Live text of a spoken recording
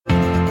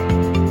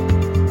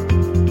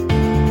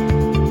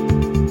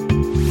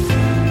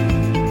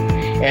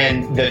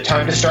And the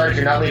time to start, if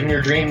you're not living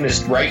your dream,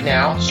 is right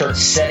now. Start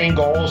setting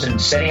goals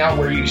and setting out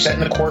where you're setting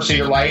the course of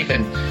your life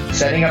and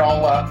setting it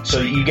all up so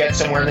that you get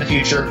somewhere in the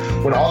future.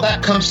 When all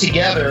that comes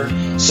together,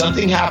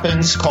 something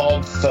happens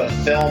called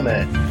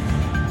fulfillment.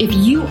 If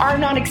you are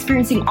not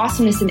experiencing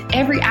awesomeness in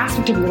every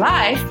aspect of your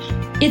life,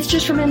 it's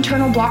just from an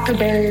internal block or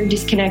barrier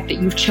disconnect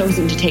that you've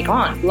chosen to take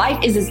on.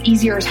 Life is as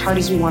easy or as hard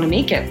as we want to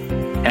make it.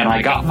 And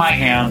I got my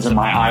hands and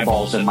my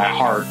eyeballs and my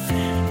heart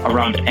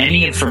around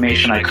any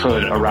information I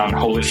could around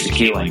holistic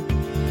healing.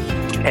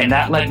 And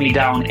that led me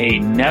down a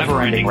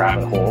never-ending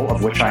rabbit hole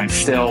of which I'm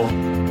still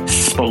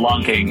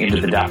spelunking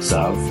into the depths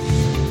of.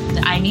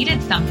 I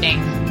needed something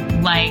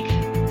like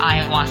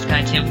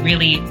ayahuasca to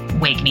really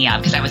wake me up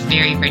because I was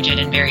very rigid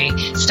and very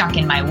stuck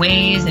in my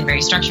ways and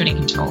very structured and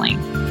controlling.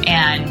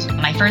 And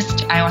my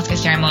first ayahuasca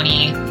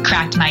ceremony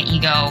cracked my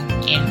ego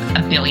in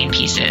a billion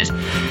pieces.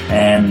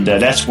 And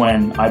that's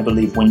when I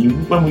believe when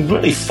we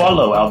really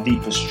follow our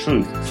deepest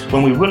truth,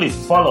 when we really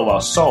follow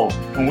our soul,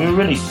 when we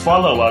really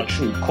follow our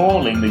true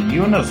calling, the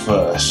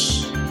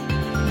universe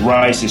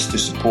rises to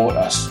support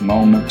us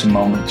moment to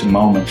moment to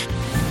moment.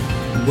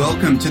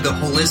 Welcome to the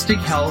Holistic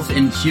Health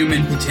and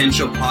Human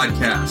Potential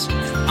Podcast.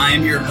 I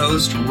am your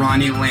host,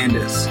 Ronnie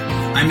Landis.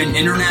 I'm an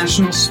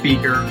international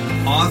speaker,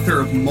 author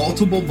of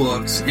multiple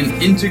books, an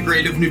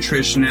integrative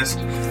nutritionist,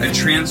 a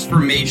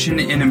transformation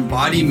and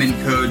embodiment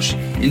coach,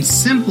 and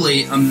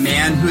simply a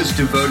man who has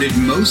devoted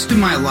most of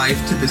my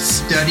life to the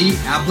study,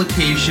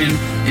 application,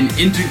 and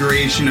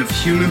integration of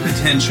human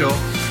potential.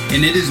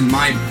 And it is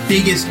my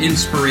biggest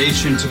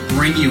inspiration to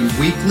bring you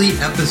weekly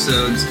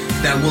episodes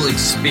that will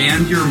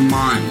expand your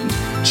mind,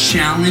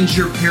 challenge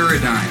your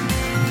paradigm,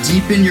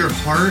 deepen your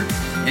heart,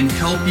 and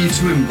help you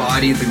to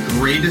embody the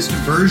greatest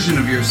version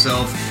of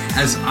yourself,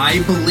 as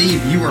I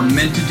believe you are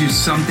meant to do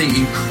something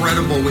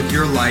incredible with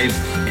your life,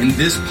 and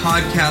this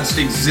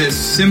podcast exists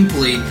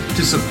simply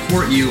to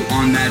support you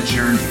on that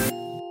journey.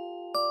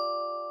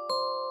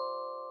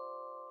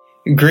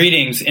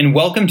 Greetings and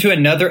welcome to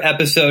another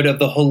episode of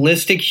the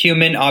Holistic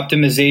Human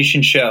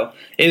Optimization Show.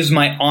 It is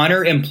my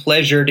honor and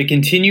pleasure to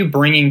continue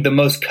bringing the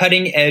most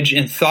cutting-edge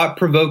and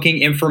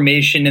thought-provoking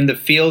information in the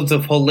fields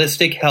of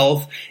holistic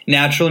health,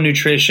 natural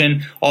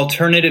nutrition,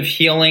 alternative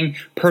healing,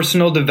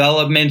 personal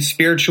development,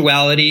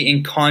 spirituality,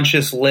 and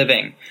conscious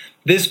living.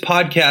 This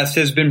podcast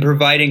has been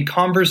providing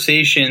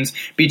conversations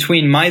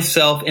between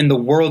myself and the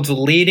world's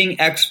leading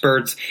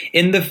experts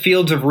in the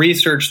fields of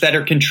research that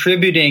are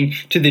contributing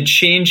to the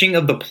changing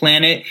of the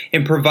planet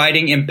and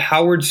providing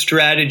empowered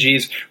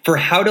strategies for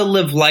how to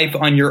live life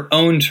on your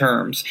own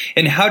terms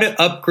and how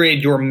to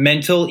upgrade your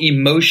mental,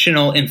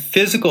 emotional, and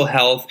physical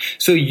health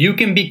so you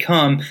can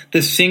become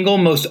the single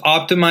most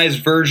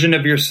optimized version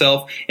of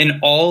yourself in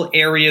all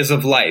areas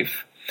of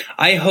life.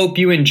 I hope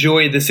you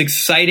enjoy this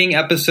exciting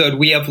episode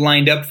we have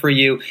lined up for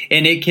you,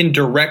 and it can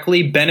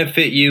directly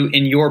benefit you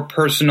in your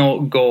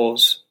personal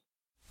goals.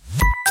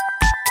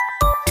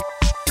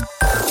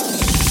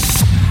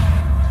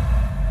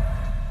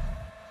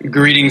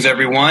 Greetings,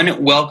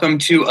 everyone. Welcome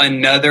to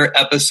another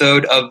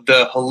episode of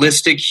the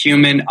Holistic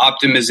Human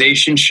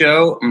Optimization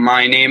Show.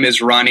 My name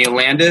is Ronnie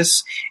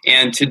Landis,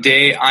 and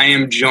today I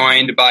am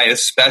joined by a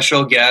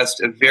special guest,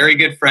 a very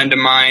good friend of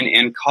mine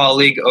and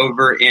colleague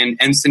over in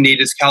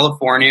Encinitas,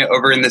 California,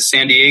 over in the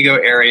San Diego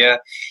area.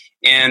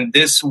 And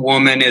this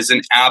woman is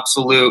an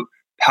absolute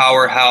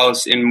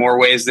powerhouse in more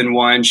ways than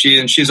one.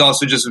 She's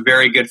also just a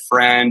very good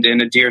friend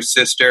and a dear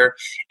sister.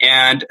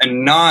 And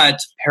Anat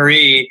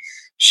Peri,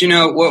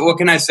 what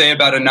can I say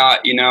about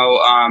Anat?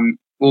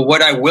 Well,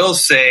 what I will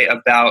say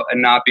about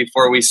Anat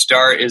before we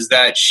start is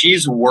that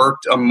she's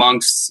worked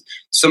amongst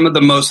some of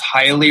the most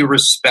highly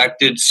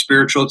respected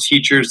spiritual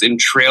teachers and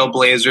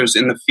trailblazers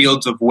in the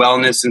fields of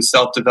wellness and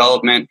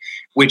self-development,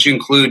 which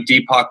include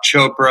Deepak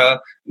Chopra,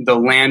 the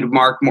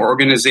Landmark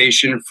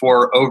organization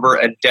for over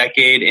a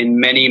decade, and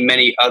many,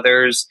 many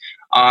others.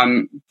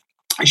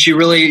 She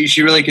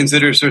really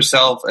considers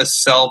herself a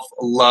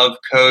self-love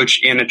coach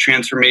and a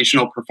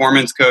transformational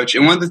performance coach.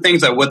 And one of the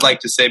things I would like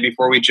to say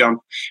before we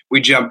jump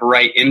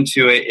right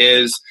into it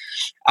is,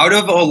 out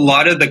of a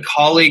lot of the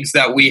colleagues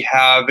that we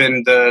have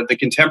and the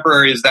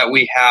contemporaries that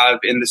we have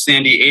in the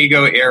San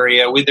Diego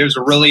area, there's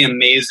a really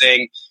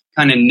amazing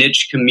kind of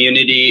niche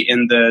community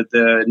in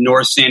the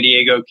North San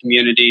Diego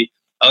community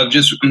of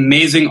just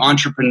amazing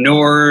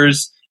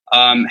entrepreneurs,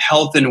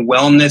 health and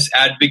wellness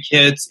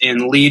advocates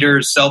and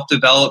leaders,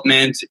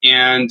 self-development,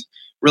 and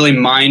really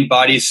mind,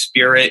 body,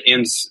 spirit,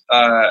 and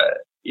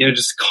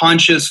just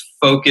conscious,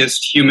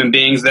 focused human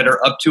beings that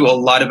are up to a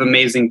lot of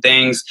amazing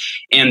things.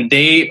 And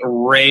they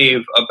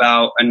rave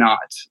about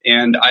Anat,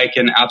 and I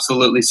can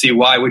absolutely see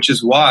why, which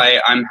is why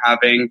I'm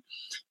having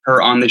her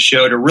on the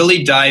show to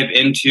really dive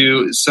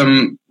into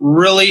some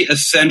really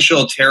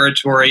essential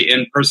territory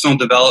in personal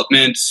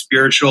development,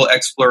 spiritual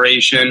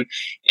exploration,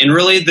 and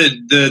really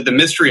the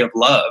mystery of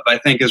love, I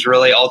think, is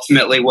really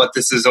ultimately what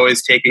this is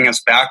always taking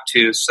us back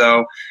to.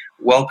 So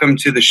welcome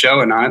to the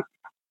show, Anat.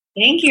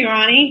 Thank you,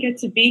 Ronnie. Good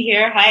to be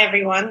here. Hi,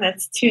 everyone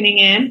that's tuning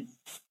in.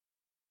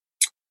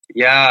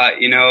 Yeah,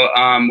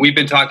 we've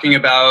been talking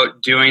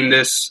about doing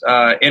this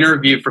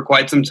interview for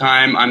quite some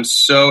time. I'm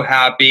so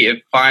happy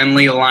it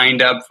finally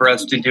lined up for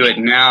us to do it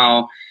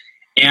now.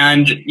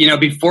 And,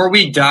 before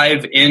we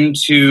dive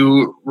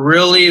into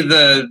really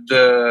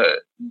the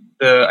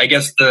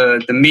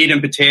meat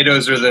and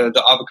potatoes, or the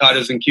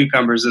avocados and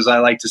cucumbers, as I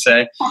like to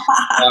say,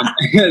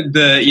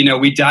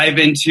 we dive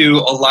into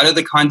a lot of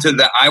the content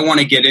that I want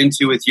to get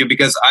into with you,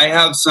 because I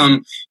have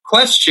some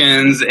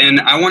questions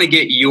and I want to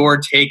get your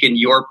take and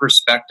your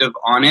perspective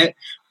on it.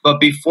 But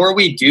before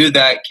we do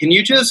that, can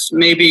you just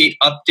maybe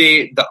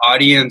update the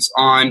audience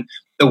on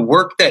the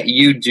work that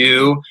you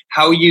do,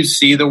 how you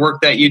see the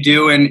work that you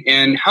do,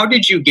 and how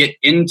did you get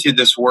into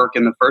this work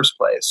in the first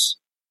place?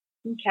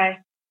 Okay.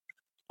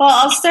 Well,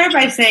 I'll start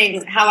by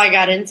saying how I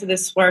got into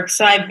this work.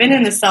 So I've been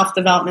in the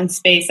self-development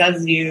space,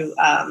 as you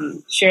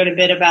shared a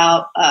bit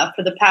about,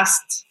 for the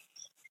past,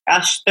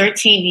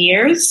 13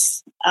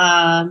 years.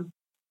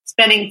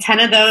 Spending 10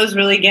 of those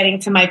really getting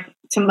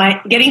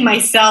getting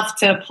myself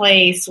to a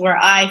place where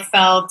I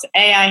felt,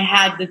 I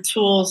had the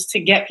tools to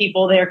get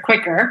people there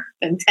quicker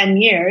than 10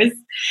 years.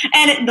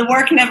 And the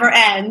work never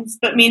ends,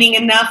 but meaning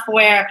enough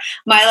where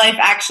my life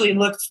actually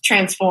looked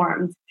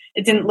transformed.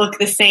 It didn't look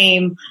the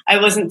same. I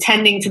wasn't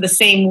tending to the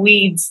same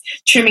weeds,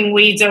 trimming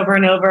weeds over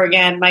and over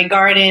again. My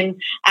garden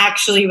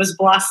actually was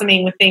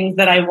blossoming with things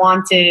that I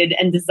wanted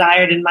and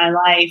desired in my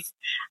life.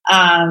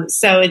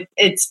 So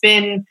it's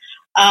been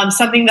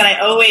something that I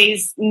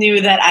always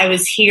knew that I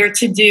was here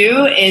to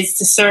do, is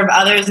to serve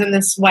others in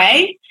this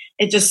way.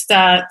 It just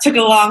took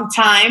a long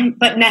time,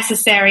 but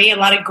necessary, a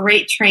lot of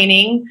great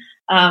training,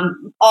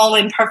 all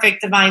in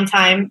perfect divine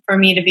time for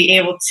me to be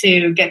able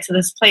to get to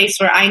this place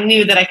where I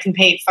knew that I can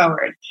pay it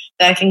forward,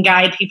 that I can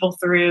guide people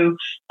through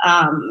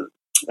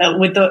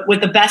with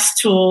the best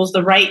tools,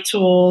 the right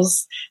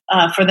tools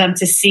for them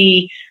to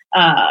see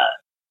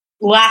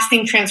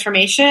lasting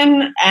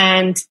transformation,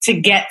 and to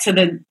get to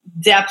the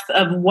depth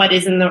of what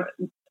is in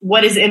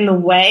the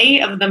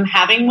way of them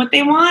having what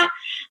they want,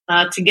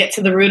 to get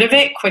to the root of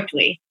it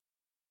quickly.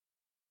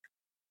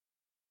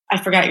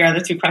 I forgot your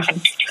other two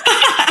questions.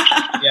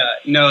 Yeah,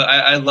 no,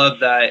 I love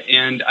that.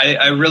 And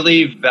I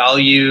really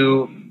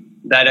value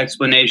that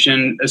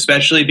explanation,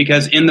 especially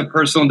because in the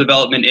personal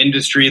development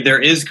industry, there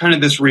is kind of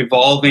this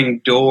revolving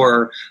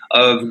door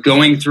of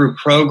going through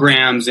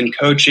programs and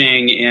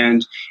coaching,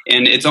 and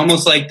it's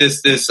almost like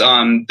this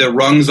the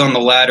rungs on the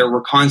ladder.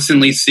 We're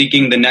constantly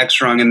seeking the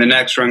next rung and the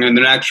next rung and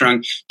the next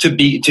rung to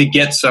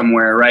get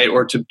somewhere, right?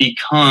 Or to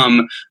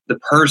become the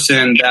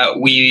person that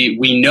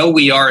we know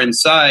we are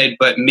inside,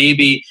 but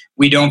maybe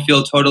we don't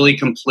feel totally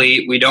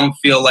complete. We don't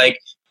feel like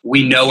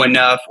we know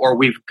enough, or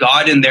we've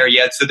gotten there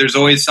yet. So there's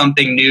always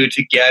something new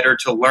to get or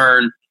to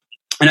learn.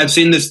 And I've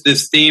seen this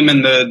theme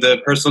in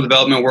the personal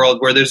development world,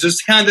 where there's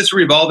just kind of this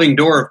revolving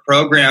door of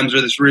programs,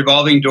 or this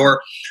revolving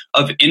door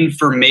of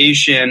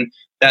information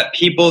that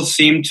people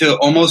seem to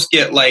almost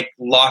get like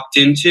locked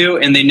into,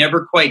 and they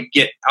never quite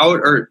get out,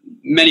 or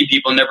many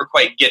people never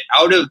quite get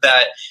out of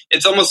that.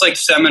 It's almost like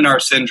seminar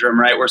syndrome,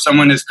 right? Where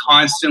someone is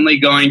constantly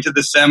going to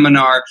the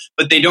seminar,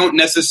 but they don't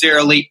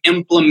necessarily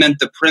implement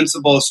the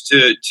principles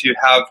to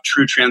have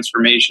true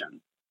transformation.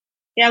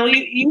 Yeah, well,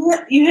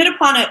 you hit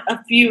upon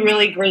a few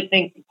really great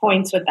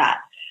points with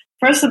that.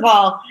 First of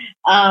all,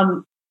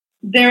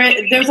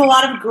 there's a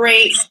lot of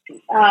great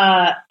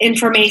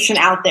information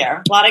out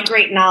there, a lot of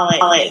great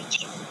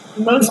knowledge.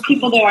 Most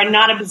people, though, are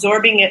not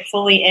absorbing it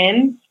fully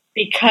in,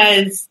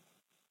 because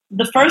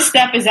the first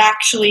step is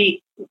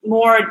actually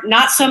more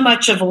not so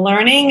much of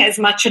learning as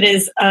much it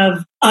is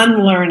of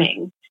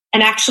unlearning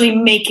and actually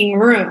making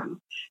room.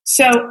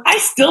 So I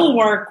still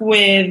work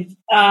with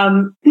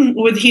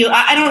heal.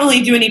 I don't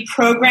really do any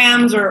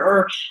programs,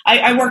 or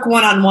I work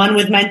one-on-one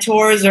with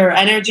mentors or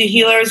energy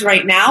healers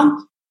right now.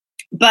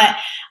 But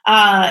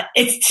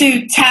it's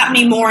to tap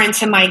me more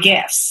into my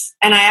gifts,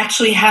 and I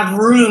actually have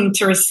room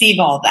to receive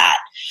all that.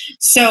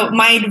 So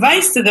my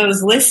advice to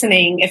those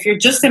listening, if you're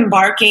just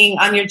embarking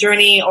on your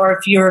journey, or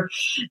if you're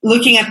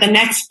looking at the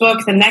next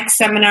book, the next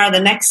seminar, the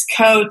next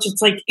coach,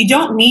 it's like you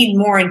don't need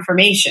more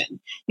information.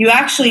 You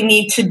actually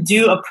need to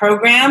do a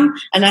program,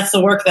 and that's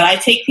the work that I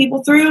take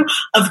people through,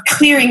 of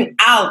clearing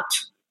out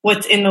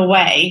what's in the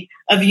way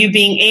of you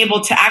being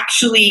able to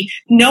actually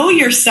know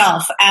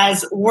yourself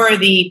as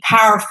worthy,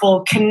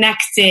 powerful,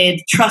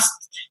 connected,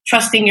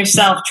 trusting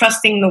yourself,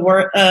 trusting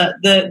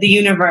the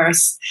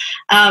universe.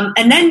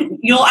 And then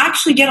you'll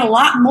actually get a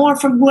lot more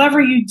from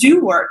whoever you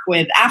do work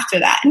with after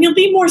that. And you'll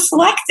be more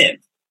selective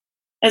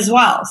as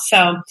well.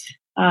 So,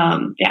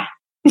 yeah.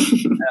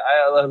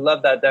 I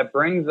love that. That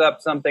brings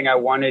up something I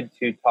wanted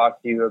to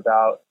talk to you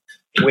about,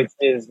 which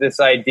is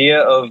this idea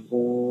of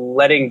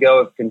letting go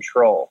of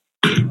control.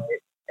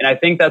 And I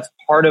think that's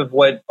part of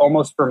what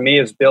almost for me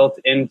is built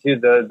into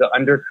the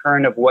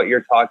undercurrent of what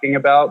you're talking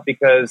about,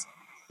 because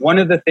one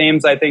of the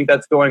themes I think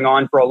that's going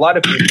on for a lot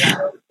of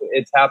people,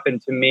 it's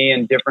happened to me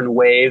in different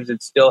waves.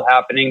 It's still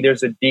happening.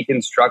 There's a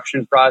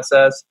deconstruction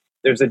process.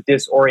 There's a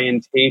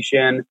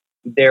disorientation.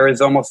 There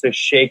is almost a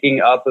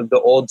shaking up of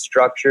the old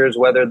structures,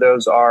 whether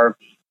those are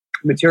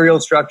material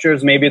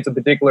structures. Maybe it's a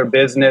particular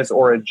business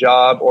or a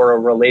job or a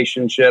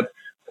relationship,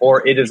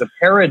 or it is a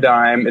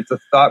paradigm. It's a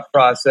thought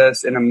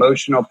process and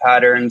emotional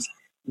patterns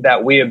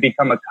that we have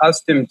become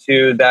accustomed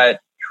to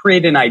that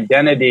create an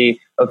identity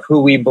of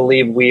who we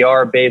believe we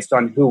are based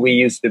on who we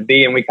used to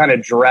be. And we kind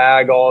of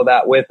drag all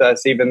that with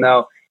us, even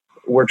though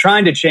we're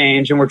trying to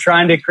change and we're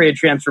trying to create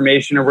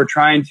transformation or we're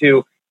trying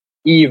to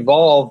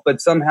evolve, but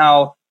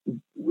somehow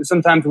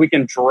sometimes we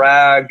can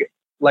drag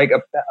like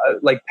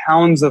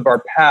pounds of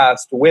our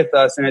past with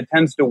us, and it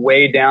tends to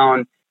weigh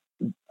down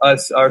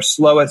us or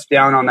slow us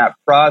down on that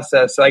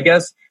process. So I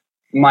guess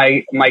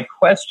my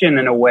question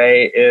in a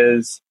way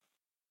is,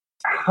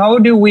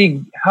 I'm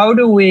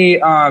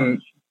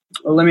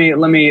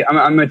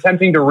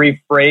attempting to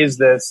rephrase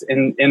this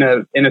in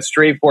a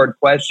straightforward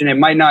question. It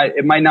might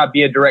not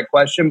be a direct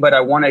question, but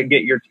I want to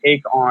get your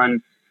take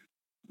on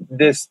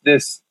this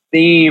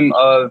theme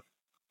of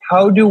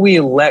how do we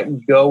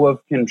let go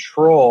of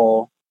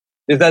control?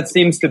 Because that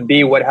seems to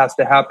be what has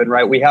to happen,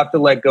 right? We have to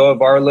let go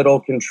of our little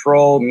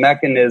control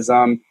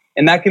mechanism,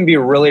 and that can be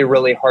really,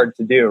 really hard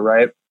to do,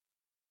 right?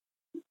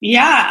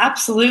 Yeah,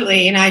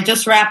 absolutely. And I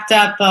just wrapped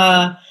up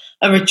a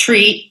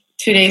retreat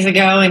 2 days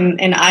ago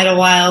in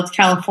Idlewild,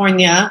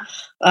 California.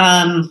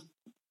 I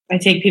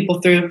take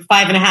people through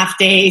 5.5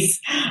 days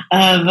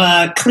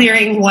of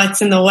clearing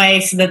what's in the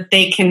way so that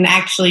they can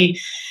actually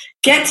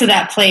get to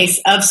that place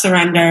of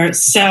surrender.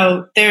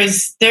 So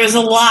there's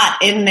a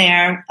lot in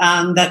there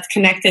that's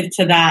connected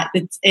to that.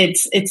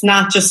 It's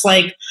not just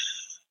like,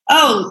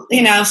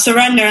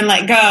 surrender and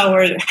let go,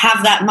 or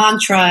have that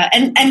mantra,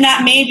 and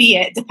that may be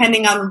it,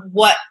 depending on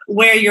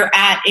where you're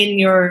at in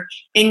your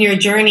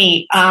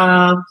journey.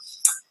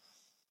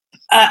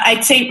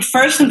 I'd say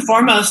first and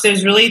foremost,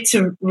 there's really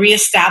to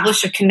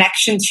reestablish a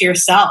connection to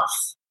yourself.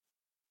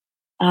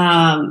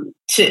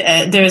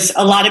 There's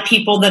a lot of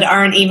people that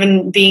aren't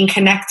even being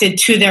connected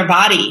to their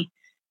body,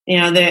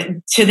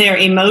 to their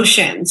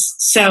emotions.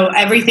 So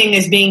everything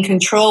is being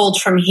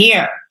controlled from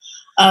here,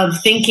 of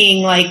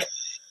thinking like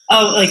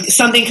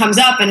something comes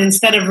up, and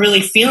instead of really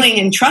feeling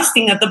and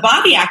trusting that the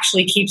body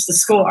actually keeps the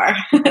score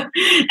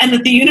and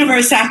that the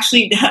universe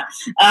actually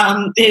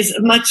is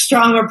much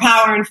stronger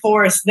power and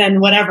force than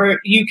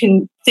whatever you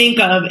can think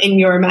of in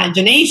your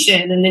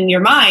imagination and in your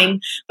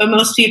mind. But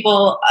most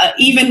people,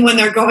 even when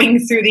they're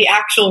going through the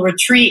actual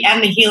retreat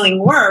and the healing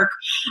work,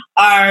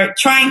 are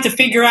trying to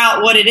figure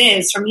out what it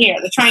is from here.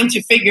 They're trying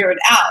to figure it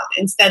out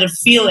instead of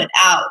feel it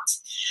out.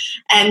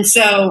 And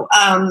so,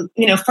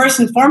 first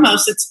and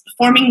foremost, it's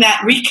forming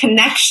that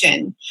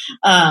reconnection,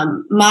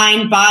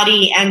 mind,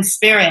 body, and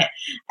spirit,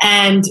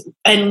 and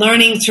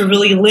learning to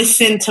really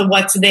listen to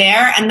what's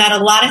there. And that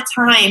a lot of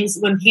times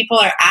when people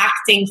are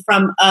acting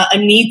from a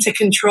need to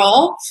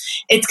control,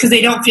 it's because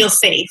they don't feel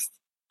safe,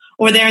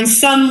 or they're in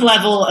some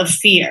level of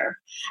fear.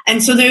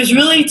 And so there's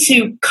really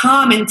to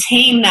calm and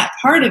tame that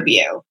part of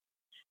you,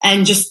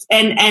 and just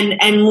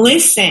and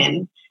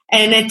listen.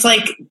 And it's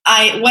like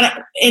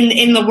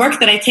in the work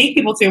that I take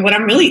people through, what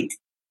I'm really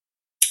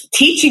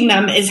teaching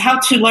them is how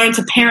to learn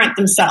to parent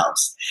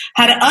themselves,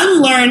 how to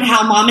unlearn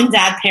how mom and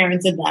dad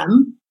parented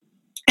them,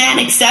 and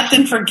accept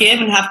and forgive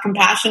and have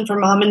compassion for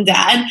mom and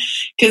dad,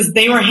 because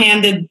they were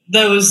handed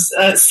those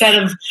set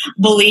of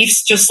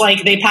beliefs just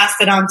like they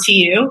passed it on to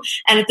you.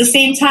 And at the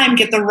same time,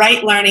 get the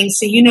right learning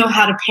so you know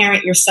how to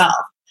parent yourself.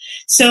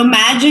 So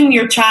imagine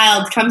your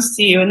child comes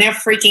to you and they're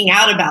freaking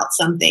out about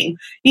something.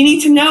 You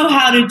need to know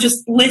how to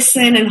just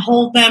listen and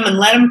hold them and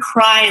let them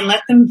cry and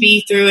let them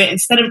be through it,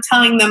 instead of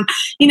telling them,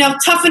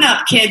 toughen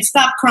up, kids,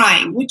 stop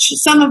crying, which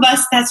some of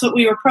us, that's what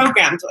we were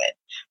programmed with,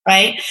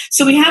 right?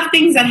 So we have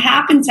things that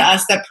happen to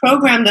us that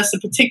programmed us a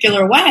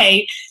particular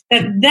way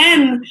that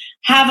then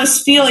have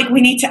us feel like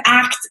we need to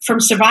act from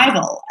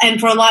survival. And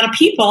for a lot of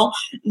people,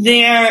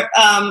 their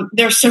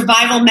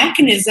survival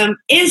mechanism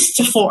is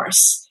to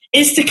force,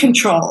 is to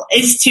control,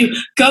 is to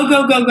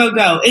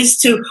go, is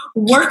to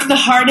work the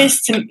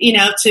hardest to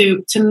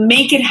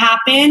make it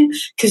happen,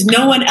 because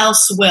no one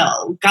else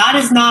will. God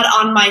is not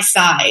on my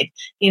side.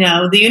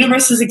 The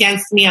universe is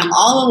against me. I'm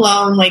all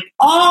alone. Like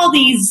all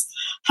these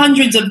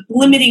hundreds of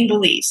limiting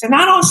beliefs. They're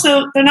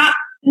not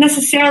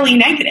necessarily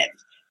negative.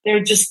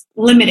 They're just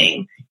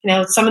limiting.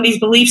 Some of these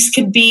beliefs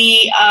could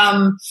be,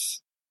 do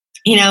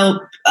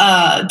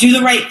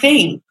the right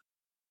thing,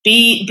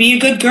 be a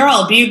good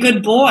girl, be a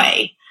good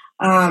boy.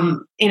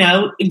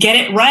 Get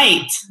it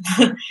right.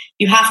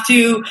 You have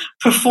to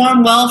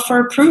perform well for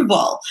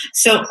approval.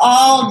 So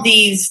all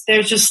these,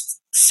 there's just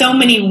so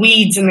many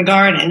weeds in the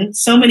garden,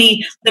 so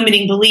many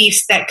limiting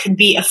beliefs that could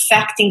be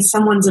affecting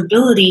someone's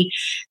ability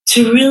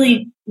to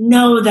really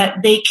know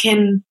that they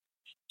can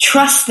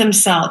trust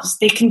themselves.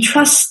 They can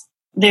trust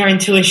their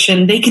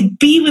intuition. They could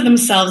be with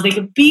themselves. They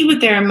could be with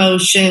their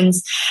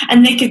emotions,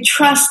 and they could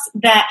trust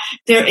that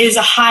there is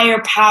a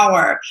higher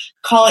power,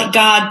 call it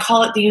God,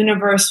 call it the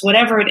universe,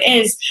 whatever it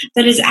is,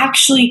 that is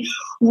actually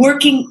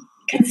working,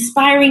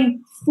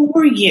 conspiring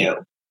for you,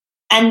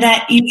 and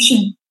that you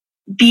should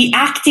be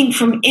acting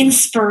from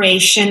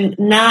inspiration,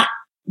 not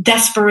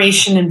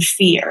desperation and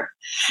fear.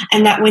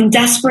 And that when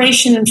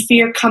desperation and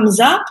fear comes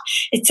up,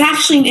 it's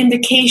actually an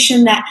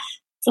indication that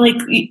like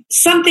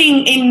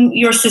something in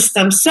your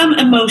system, some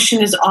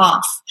emotion is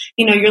off.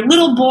 You know, your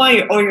little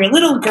boy or your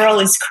little girl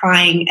is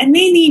crying and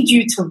they need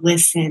you to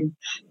listen,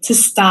 to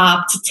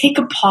stop, to take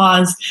a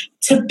pause,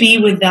 to be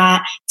with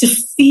that, to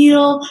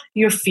feel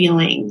your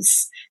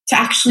feelings, to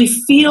actually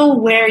feel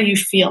where you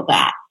feel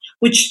that,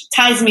 which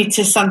ties me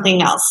to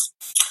something else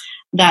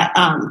that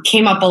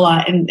came up a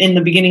lot in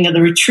the beginning of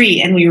the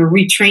retreat, and we were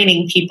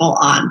retraining people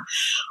on.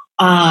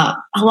 A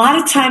lot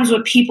of times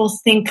what people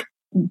think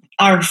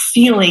our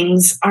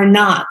feelings are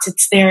not,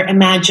 it's their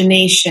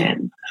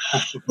imagination.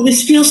 Well,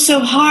 this feels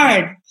so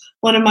hard.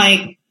 One of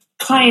my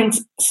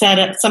clients said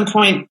at some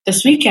point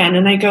this weekend,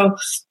 and I go,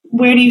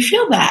 where do you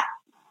feel that?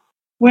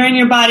 Where in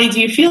your body do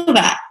you feel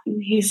that?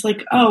 And he's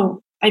like,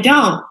 oh, I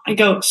don't. I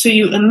go, so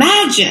you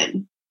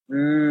imagine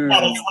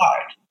that it's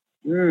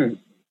hard.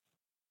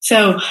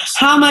 So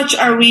how much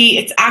are we,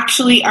 it's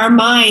actually our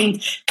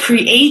mind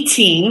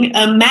creating,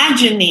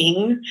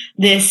 imagining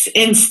this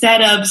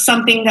instead of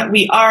something that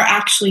we are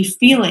actually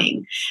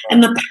feeling.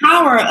 And the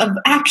power of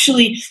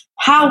actually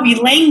how we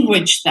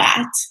language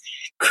that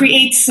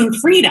creates some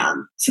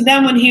freedom. So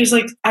then when he was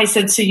like, I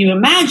said, so you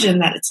imagine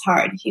that it's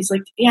hard? He's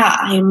like, yeah,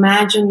 I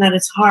imagine that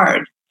it's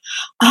hard.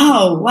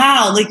 Oh,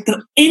 wow. Like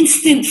the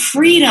instant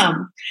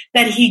freedom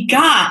that he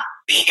got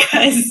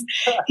because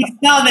he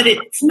saw that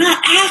it's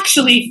not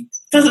actually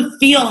doesn't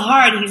feel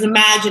hard. He's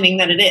imagining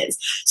that it is.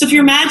 So if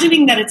you're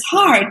imagining that it's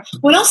hard,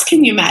 what else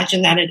can you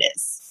imagine that it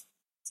is?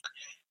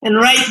 And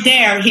right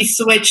there, he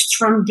switched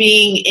from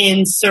being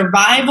in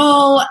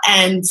survival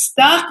and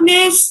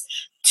stuckness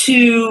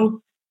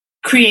to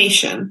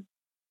creation.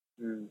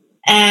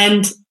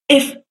 And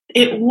if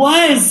it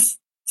was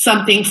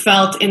something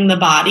felt in the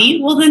body,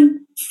 well,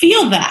 then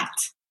feel that.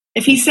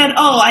 If he said,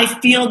 oh, I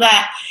feel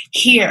that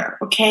here,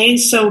 okay?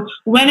 So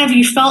when have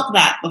you felt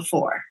that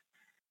before?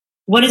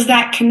 What is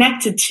that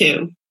connected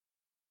to?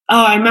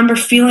 Oh, I remember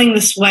feeling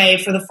this way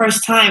for the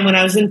first time when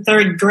I was in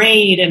third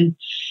grade and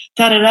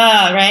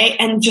da-da-da, right?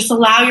 And just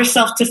allow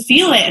yourself to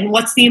feel it. And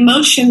what's the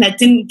emotion that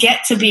didn't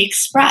get to be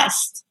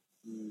expressed,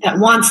 that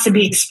wants to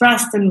be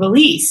expressed and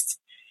released?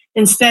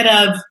 Instead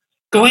of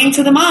going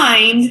to the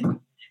mind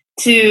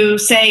to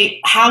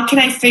say, how can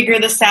I figure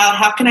this out?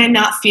 How can I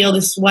not feel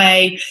this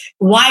way?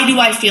 Why do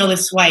I feel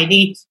this way?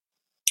 The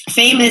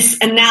famous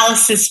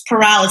analysis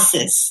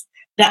paralysis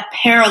that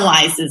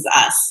paralyzes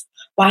us.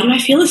 Why do I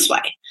feel this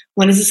way?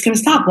 When is this going to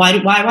stop? Why?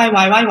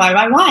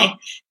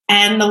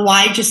 And the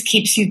why just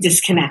keeps you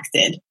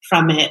disconnected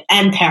from it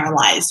and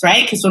paralyzed,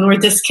 right? Because when we're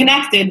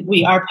disconnected,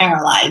 we are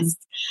paralyzed.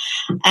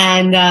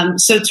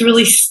 And so to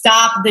really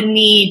stop the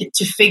need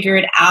to figure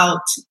it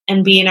out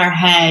and be in our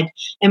head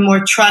and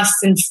more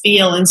trust and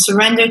feel and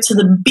surrender to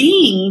the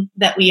being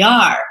that we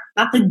are,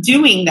 not the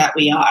doing that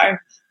we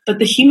are, but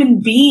the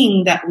human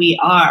being that we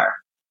are,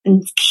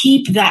 and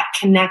keep that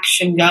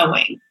connection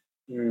going.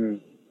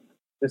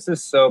 This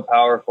is so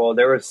powerful.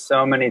 There were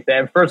so many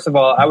things. First of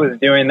all, I was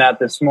doing that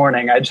this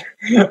morning. I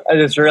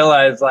just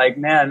realized, like,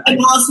 man.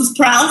 Analysis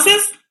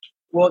paralysis?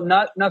 Well,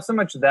 not so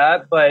much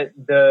that, but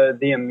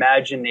the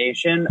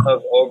imagination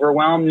of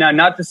overwhelm. Now,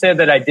 not to say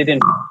that I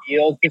didn't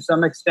feel to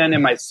some extent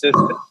in my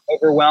system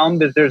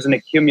overwhelmed, that there's an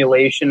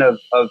accumulation of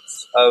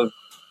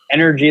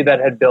energy that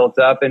had built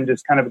up and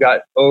just kind of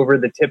got over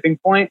the tipping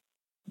point.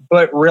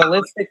 But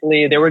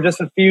realistically, there were just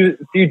a few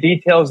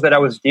details that I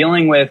was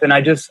dealing with, and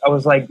I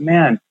was like,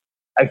 man,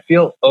 I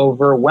feel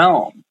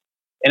overwhelmed.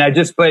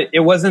 And but it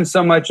wasn't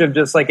so much of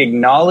just like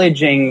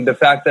acknowledging the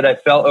fact that I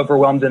felt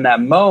overwhelmed in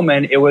that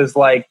moment. It was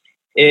like,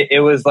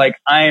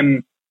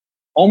 I'm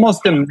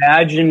almost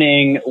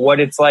imagining what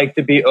it's like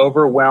to be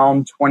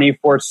overwhelmed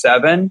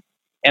 24/7.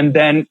 And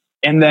then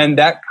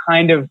that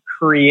kind of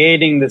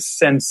creating the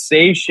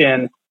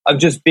sensation of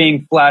just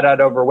being flat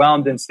out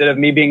overwhelmed instead of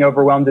me being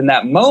overwhelmed in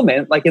that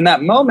moment. Like in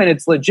that moment,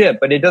 it's legit,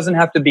 but it doesn't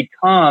have to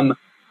become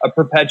a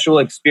perpetual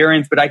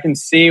experience. But I can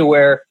see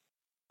where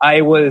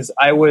it was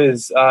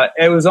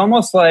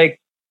almost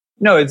like,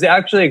 no, it's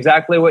actually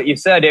exactly what you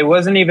said. It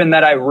wasn't even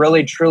that I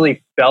really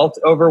truly felt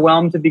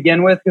overwhelmed to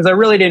begin with, because I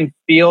really didn't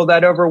feel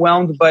that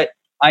overwhelmed, but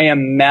I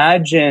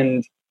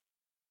imagined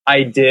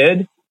I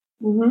did.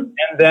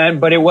 And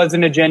but it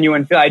wasn't a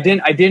genuine feel. I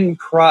didn't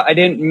cry. I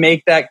didn't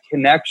make that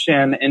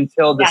connection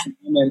until this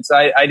moment. So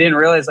I didn't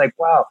realize, like,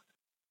 wow.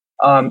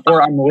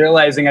 Or I'm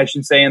realizing, I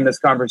should say, in this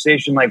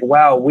conversation, like,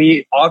 wow,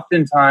 we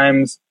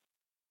oftentimes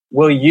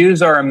will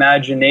use our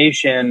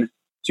imagination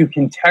to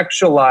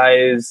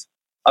contextualize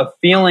a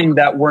feeling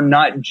that we're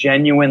not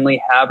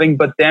genuinely having,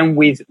 but then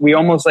we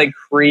almost like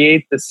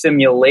create the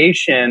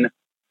simulation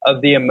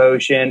of the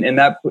emotion, and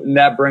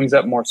that brings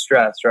up more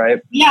stress, right?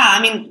 Yeah,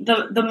 I mean,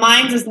 the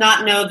mind does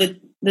not know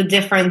the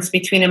difference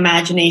between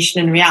imagination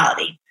and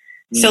reality.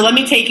 So let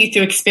me take you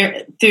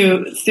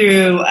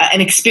through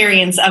an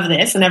experience of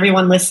this, and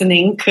everyone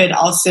listening could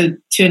also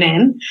tune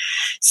in.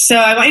 So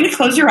I want you to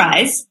close your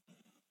eyes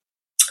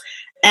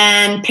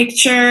and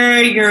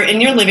picture you're in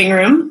your living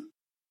room,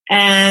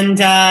 And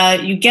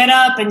you get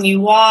up and you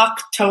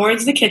walk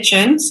towards the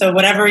kitchen. So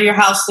whatever your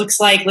house looks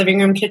like, living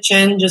room,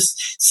 kitchen,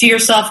 just see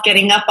yourself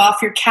getting up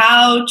off your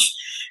couch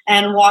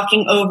and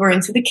walking over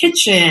into the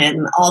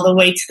kitchen, all the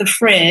way to the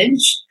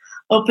fridge,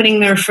 opening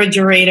the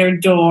refrigerator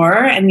door,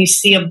 and you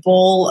see a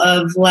bowl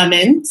of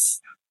lemons.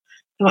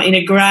 I want you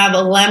to grab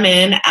a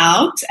lemon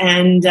out,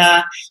 and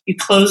you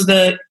close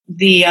the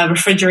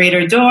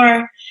refrigerator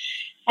door,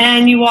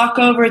 and you walk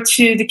over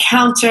to the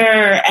counter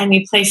and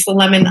you place the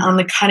lemon on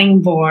the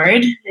cutting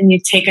board, and you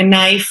take a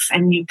knife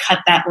and you cut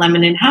that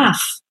lemon in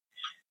half.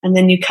 And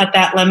then you cut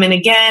that lemon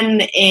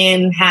again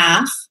in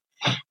half,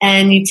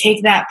 and you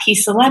take that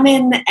piece of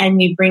lemon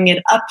and you bring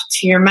it up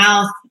to your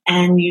mouth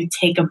and you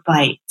take a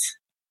bite.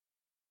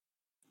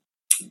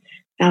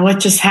 Now, what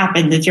just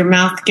happened? Did your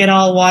mouth get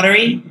all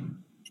watery?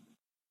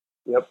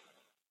 Yep.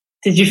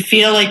 Did you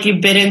feel like you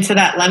bit into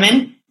that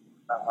lemon?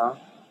 Uh-huh.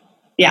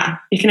 Yeah,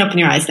 you can open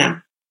your eyes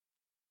now.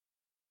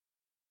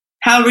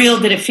 How real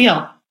did it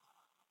feel?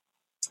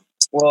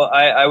 Well,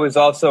 I was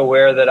also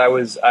aware that I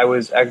was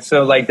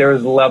so like there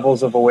was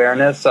levels of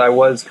awareness. I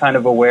was kind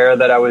of aware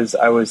that I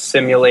was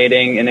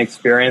simulating an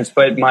experience,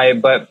 but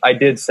I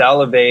did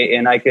salivate,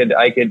 and I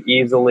could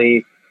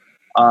easily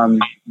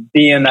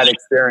be in that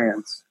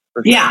experience.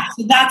 For sure. Yeah,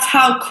 so that's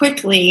how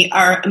quickly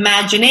our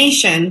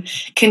imagination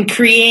can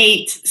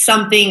create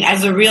something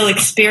as a real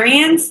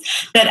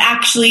experience that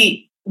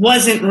actually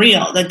wasn't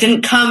real, that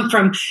didn't come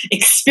from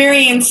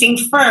experiencing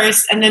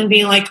first and then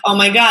being like, oh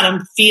my God,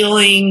 I'm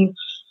feeling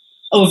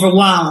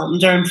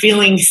overwhelmed or I'm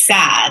feeling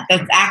sad.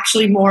 That's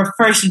actually more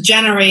first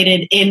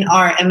generated in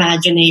our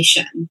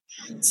imagination.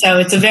 So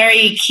it's a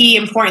very key,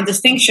 important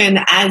distinction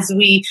as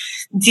we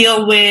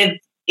deal with,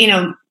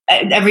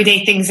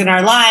 everyday things in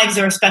our lives,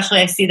 or especially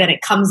I see that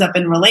it comes up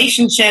in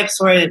relationships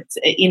where it's,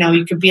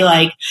 you could be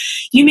like,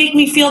 you make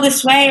me feel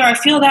this way, or I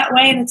feel that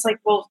way. And it's like,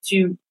 well,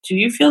 do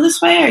you feel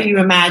this way? Are you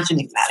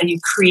imagining that? Are you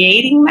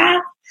creating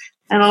that?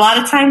 And a lot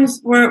of times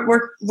we're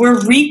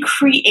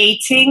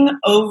recreating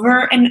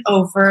over and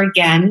over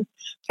again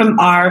from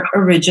our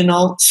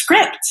original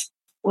script.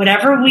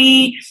 Whatever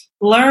we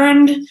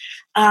learned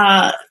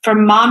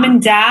from mom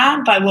and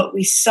dad by what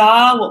we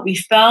saw, what we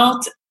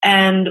felt,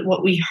 and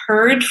what we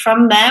heard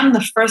from them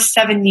the first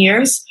 7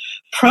 years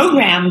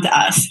programmed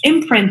us,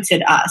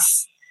 imprinted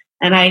us.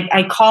 And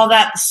I call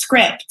that the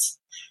script.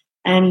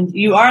 And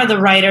you are the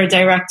writer,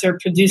 director,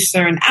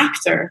 producer, and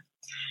actor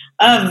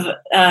of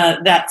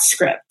that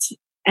script.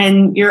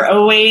 And you're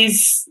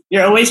always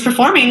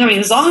performing. I mean,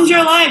 as long as you're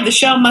alive, the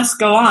show must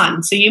go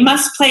on. So you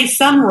must play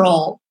some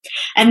role.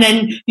 And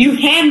then you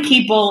hand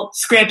people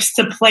scripts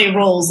to play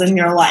roles in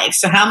your life.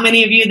 So how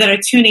many of you that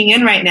are tuning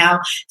in right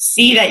now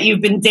see that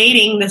you've been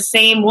dating the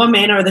same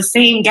woman or the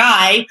same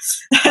guy,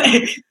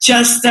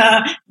 just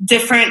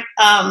different,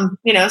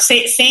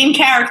 same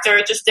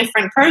character, just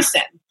different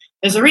person?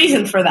 There's a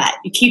reason for that.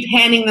 You keep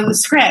handing them the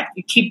script.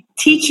 You keep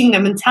teaching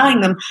them and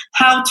telling them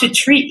how to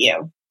treat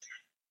you.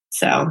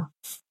 So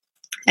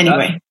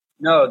anyway.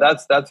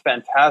 That's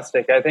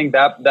fantastic. I think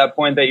that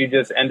point that you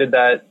just ended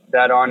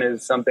that on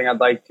is something I'd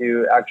like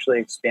to actually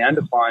expand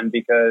upon,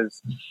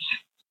 because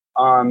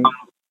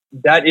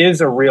that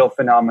is a real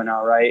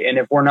phenomenon, right? And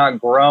if we're not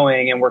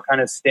growing and we're kind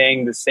of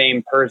staying the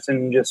same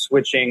person, just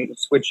switching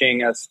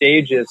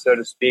stages, so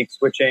to speak,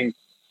 switching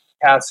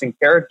casts and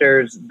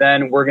characters,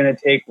 then we're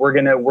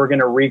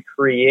gonna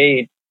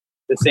recreate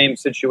the same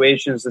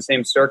situations, the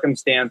same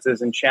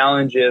circumstances and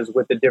challenges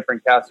with the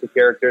different cast of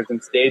characters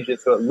and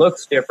stages. So it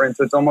looks different.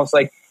 So it's almost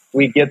like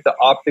we get the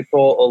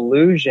optical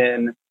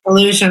illusion.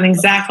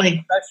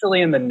 Exactly.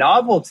 Especially in the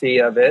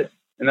novelty of it.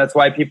 And that's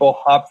why people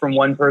hop from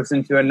one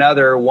person to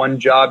another, one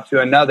job to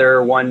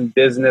another, one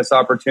business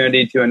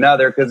opportunity to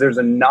another, because there's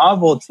a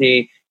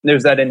novelty.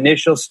 There's that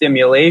initial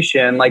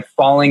stimulation, like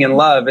falling in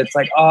love. It's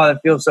like, oh, it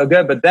feels so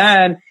good. But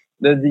then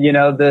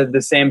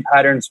the same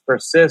patterns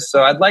persist.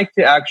 So I'd like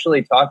to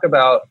actually talk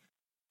about,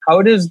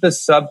 how does the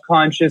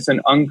subconscious and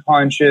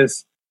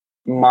unconscious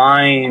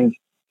mind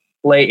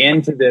play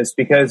into this?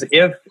 Because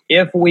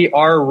if we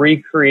are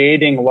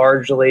recreating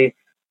largely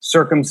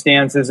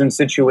circumstances and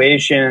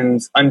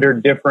situations under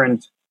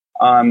different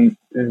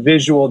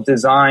visual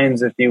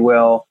designs, if you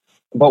will,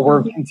 but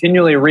we're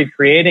continually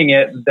recreating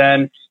it,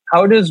 then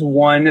how does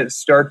one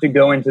start to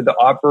go into the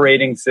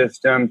operating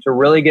system to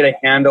really get a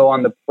handle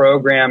on the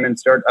program and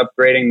start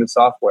upgrading the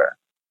software?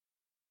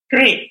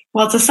 Great.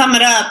 Well, to sum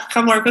it up,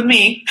 come work with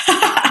me.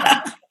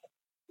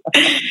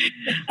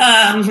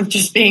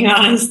 Just being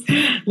honest,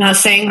 not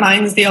saying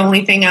mine's the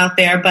only thing out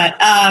there, but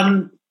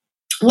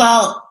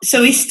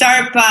so we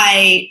start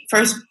by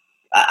first,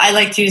 I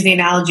like to use the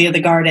analogy of the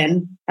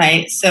garden,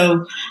 right?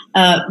 So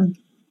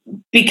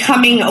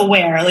becoming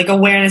aware, like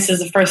awareness is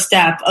the first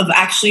step of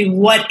actually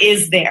what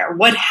is there,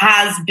 what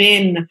has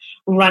been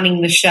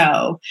running the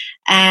show.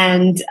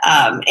 And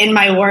in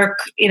my work,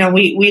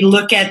 we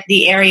look at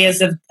the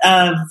areas of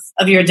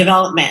your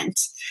development,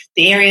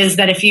 the areas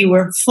that if you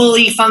were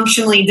fully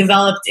functionally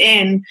developed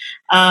in,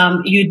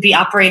 you'd be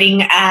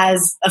operating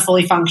as a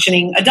fully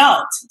functioning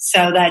adult.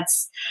 So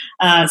that's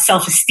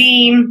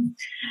self-esteem,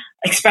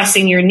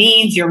 expressing your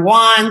needs, your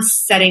wants,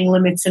 setting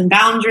limits and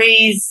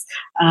boundaries,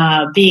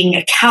 being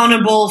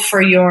accountable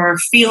for your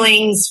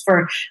feelings,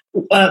 for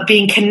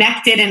being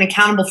connected and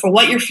accountable for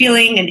what you're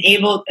feeling,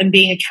 and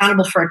being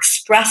accountable for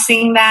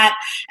expressing that,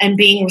 and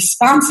being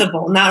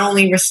responsible, not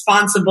only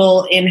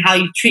responsible in how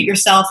you treat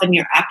yourself and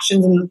your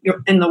actions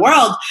in the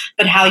world,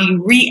 but how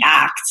you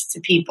react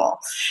to people.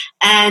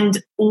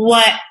 And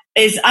what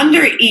is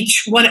under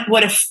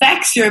what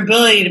affects your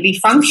ability to be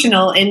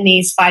functional in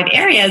these 5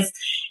 areas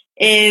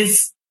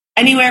is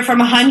anywhere from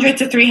 100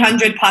 to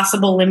 300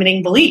 possible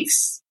limiting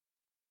beliefs.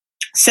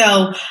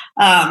 So,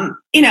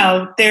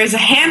 there's a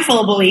handful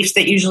of beliefs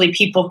that usually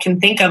people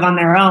can think of on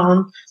their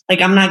own,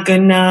 like I'm not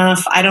good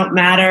enough, I don't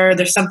matter,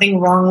 there's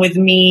something wrong with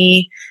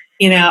me,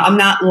 I'm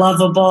not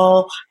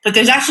lovable, but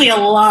there's actually a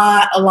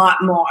lot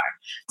more.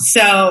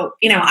 So,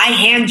 I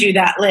hand you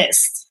that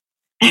list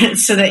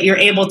so that you're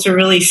able to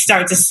really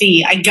start to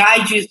see. I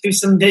guide you through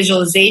some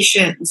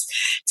visualizations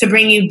to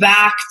bring you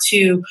back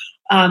to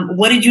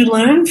what did you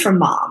learn from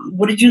mom?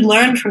 What did you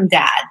learn from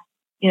dad?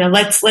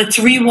 Let's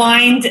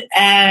rewind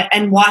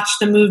and watch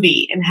the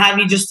movie and have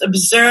you just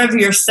observe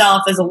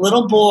yourself as a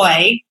little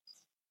boy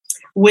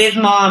with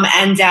mom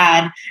and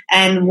dad,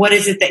 and what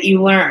is it that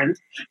you learned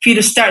for you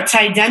to start to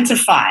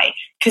identify,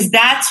 because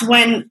that's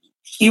when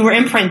you were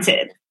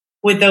imprinted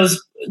with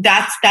those.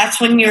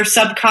 That's when your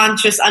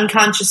subconscious,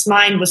 unconscious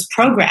mind was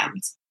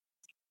programmed,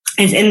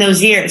 is in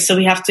those years. So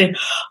we have to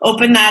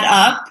open that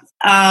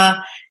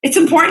up. It's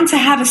important to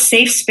have a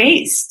safe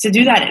space to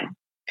do that in,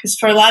 because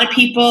for a lot of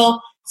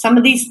people, some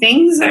of these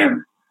things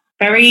are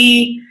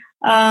very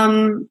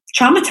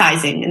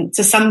traumatizing, and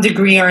to some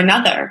degree or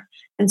another.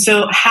 And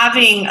so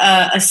having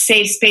a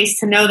safe space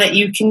to know that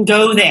you can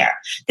go there,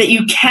 that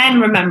you can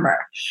remember.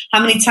 How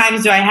many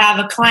times do I have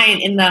a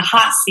client in the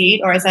hot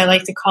seat, or as I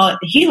like to call it,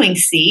 the healing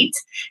seat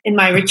in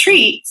my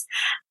retreats,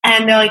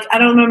 and they're like, I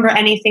don't remember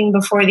anything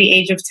before the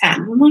age of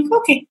 10. I'm like,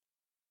 okay,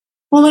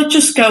 well, let's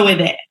just go with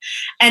it.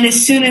 And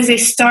as soon as they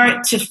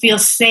start to feel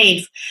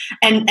safe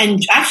and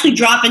actually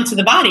drop into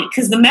the body,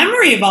 because the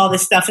memory of all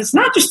this stuff is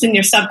not just in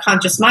your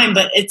subconscious mind,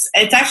 but it's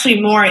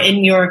actually more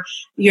in your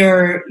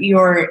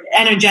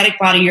energetic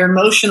body, your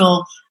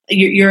emotional,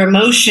 your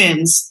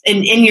emotions,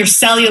 in your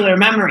cellular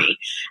memory.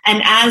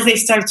 And as they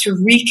start to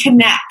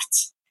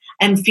reconnect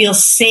and feel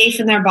safe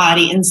in their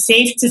body and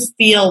safe to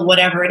feel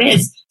whatever it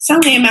is,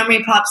 suddenly a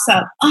memory pops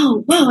up.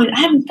 Oh, whoa, I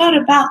haven't thought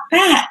about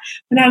that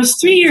when I was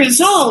 3 years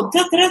old.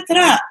 Da, da, da, da,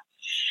 da.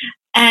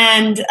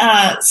 And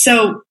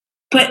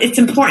but it's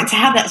important to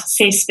have that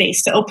safe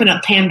space to open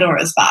up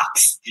Pandora's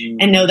box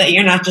and know that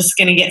you're not just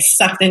going to get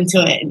sucked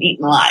into it and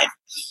eaten alive.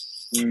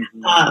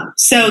 Mm-hmm.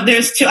 So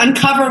there's to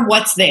uncover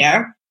what's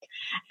there,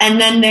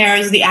 and then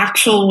there's the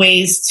actual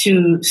ways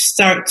to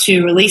start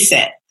to release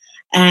it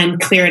and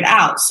clear it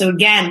out. So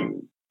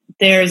again,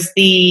 there's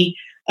the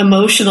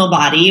emotional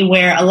body,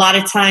 where a lot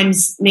of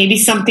times maybe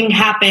something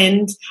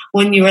happened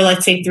when you were,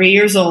 let's say, 3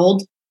 years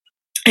old,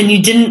 and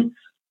you didn't,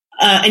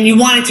 and you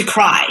wanted to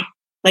cry.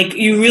 Like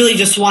you really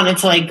just wanted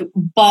to like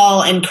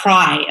bawl and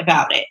cry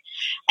about it.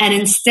 And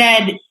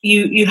instead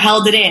you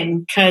held it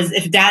in, because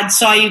if dad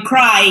saw you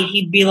cry,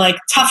 he'd be like,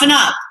 toughen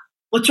up.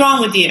 What's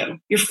wrong with you?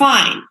 You're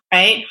fine,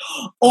 right?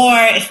 Or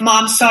if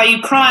mom saw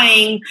you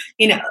crying,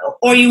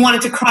 or you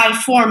wanted to cry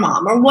for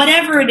mom, or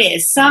whatever it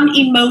is, some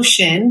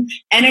emotion,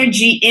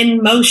 energy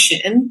in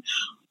motion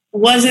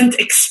wasn't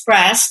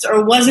expressed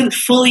or wasn't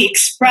fully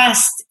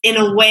expressed in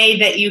a way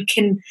that you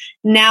can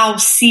now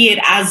see it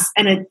as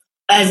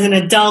an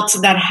adult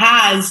that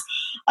has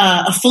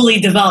a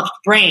fully developed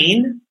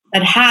brain,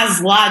 that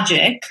has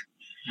logic.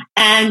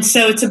 And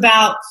so it's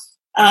about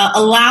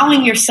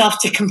allowing yourself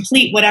to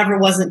complete whatever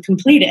wasn't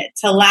completed,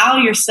 to allow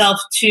yourself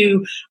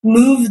to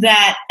move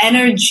that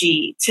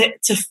energy,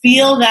 to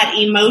feel that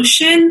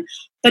emotion,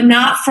 but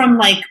not from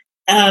like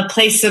a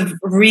place of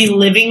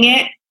reliving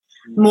it,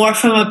 more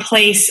from a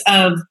place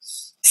of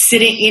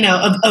sitting,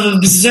 of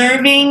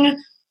observing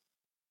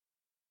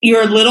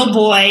your little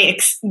boy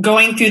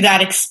going through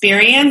that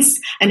experience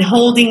and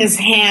holding his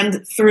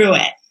hand through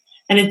it.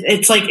 And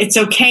it's like, it's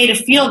okay to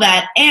feel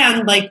that.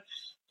 And like,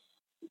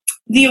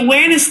 the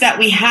awareness that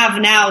we have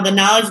now, the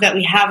knowledge that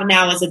we have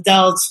now as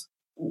adults,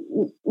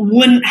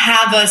 wouldn't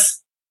have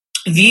us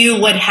view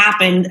what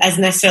happened as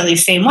necessarily the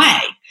same way.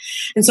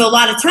 And so a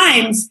lot of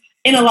times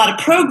in a lot of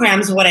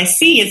programs, what I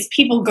see is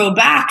people go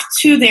back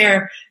to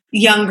their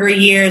younger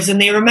years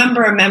and they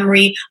remember a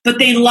memory, but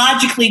they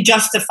logically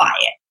justify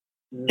it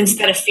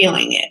instead of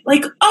feeling it.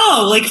 Like,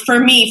 like for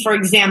me, for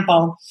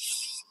example,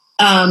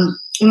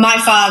 my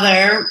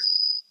father,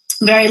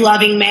 very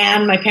loving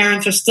man. My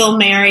parents are still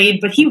married,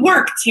 but he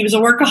worked. He was a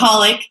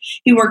workaholic.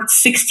 He worked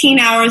 16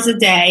 hours a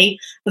day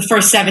the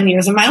first 7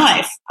 years of my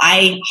life.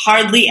 I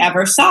hardly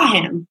ever saw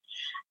him.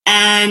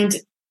 And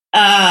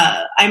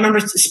I remember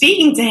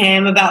speaking to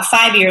him about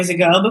 5 years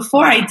ago,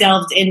 before I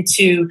delved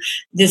into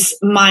this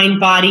mind,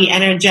 body,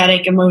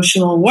 energetic,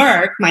 emotional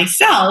work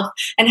myself,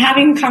 and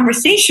having a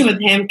conversation with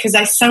him, because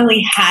I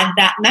suddenly had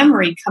that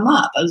memory come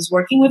up. I was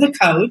working with a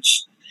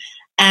coach,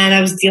 and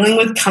I was dealing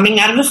with coming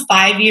out of a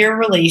 5-year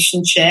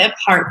relationship,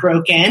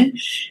 heartbroken.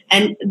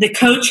 And the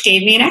coach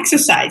gave me an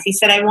exercise. He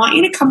said, I want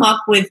you to come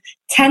up with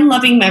 10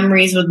 loving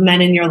memories with men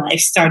in your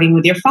life, starting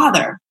with your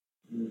father.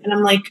 And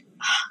I'm like,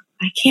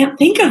 I can't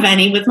think of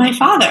any with my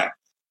father.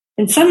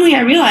 And suddenly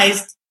I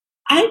realized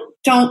I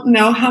don't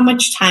know how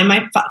much time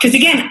because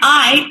again,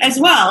 I as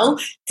well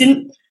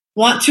didn't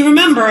want to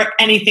remember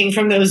anything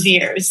from those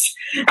years.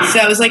 So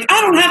I was like,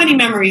 I don't have any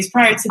memories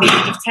prior to the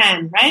age of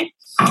 10, right?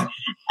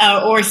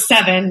 Or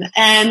 7.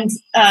 And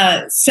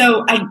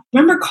so I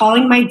remember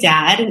calling my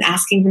dad and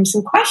asking him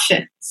some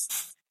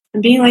questions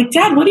and being like,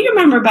 Dad, what do you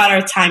remember about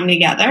our time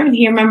together? And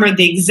he remembered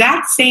the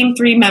exact same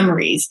 3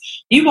 memories.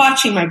 You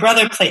watching my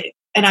brother play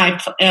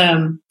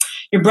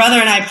your brother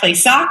and I play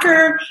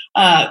soccer,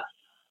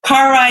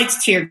 car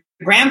rides to your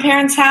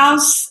grandparents'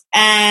 house,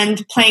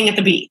 and playing at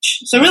the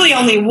beach. So really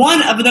only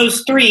one of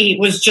those 3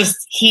 was just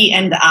he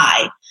and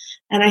I.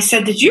 And I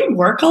said, did you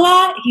work a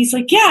lot? He's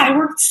like, yeah, I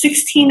worked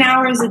 16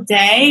 hours a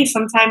day.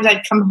 Sometimes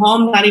I'd come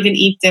home, not even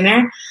eat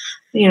dinner,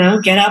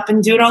 get up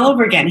and do it all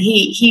over again.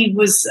 He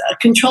was a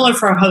controller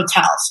for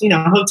hotels.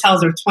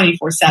 Hotels are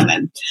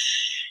 24/7.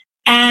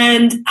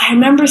 And I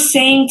remember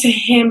saying to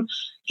him,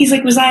 he's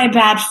like, was I a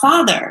bad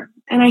father?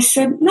 And I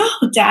said, no,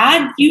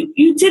 Dad,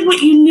 you did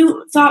what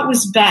you thought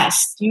was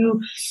best.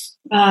 You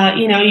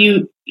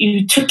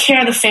took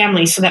care of the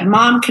family so that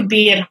Mom could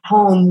be at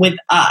home with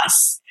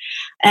us.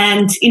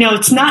 And,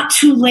 it's not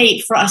too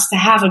late for us to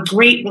have a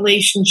great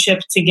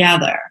relationship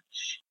together.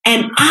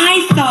 And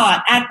I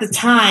thought at the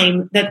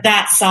time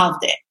that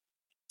solved it,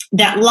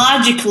 that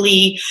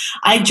logically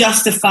I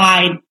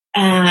justified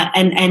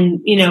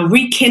and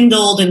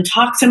rekindled and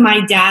talked to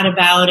my dad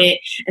about it,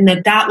 and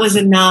that was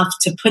enough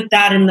to put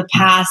that in the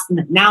past, and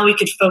that now we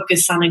could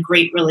focus on a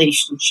great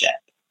relationship.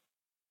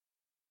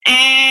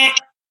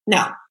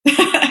 No.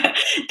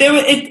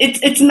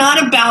 It's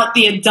not about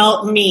the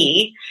adult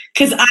me,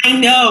 because I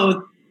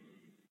know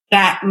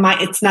that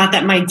it's not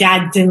that my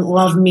dad didn't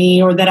love me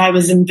or that I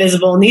was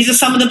invisible. And these are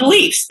some of the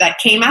beliefs that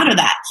came out of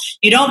that.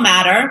 You don't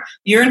matter.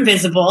 You're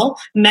invisible.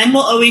 Men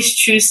will always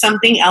choose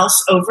something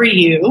else over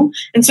you.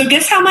 And so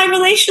guess how my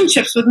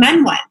relationships with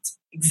men went?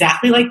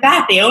 Exactly like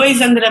that. They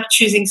always ended up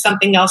choosing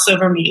something else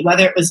over me,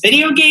 whether it was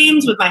video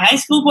games with my high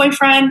school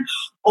boyfriend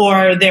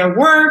or their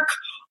work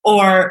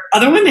or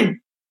other women.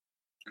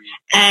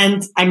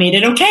 And I made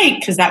it okay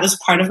because that was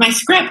part of my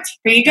script.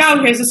 Here you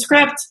go. Here's a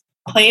script.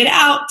 Play it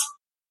out.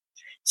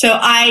 So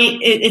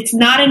it's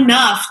not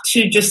enough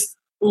to just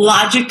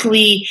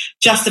logically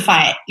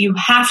justify it. You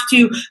have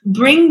to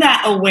bring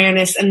that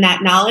awareness and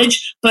that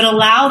knowledge, but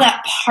allow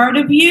that part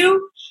of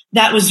you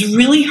that was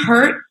really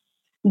hurt,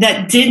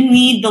 that did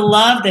need the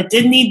love, that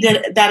did need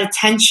that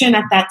attention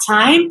at that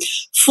time,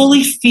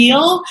 fully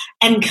feel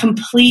and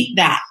complete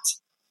that.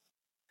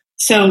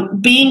 So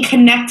being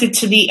connected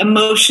to the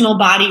emotional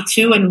body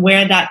too, and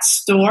where that's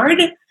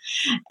stored,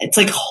 it's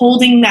like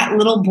holding that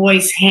little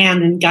boy's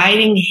hand and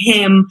guiding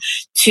him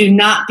to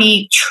not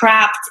be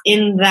trapped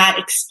in that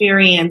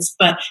experience,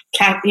 but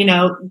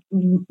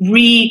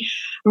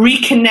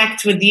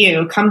reconnect with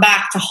you, come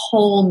back to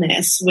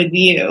wholeness with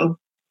you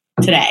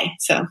today.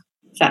 So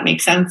does that make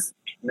sense?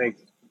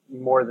 Makes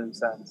more than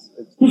sense.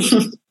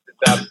 It's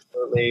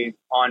absolutely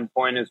on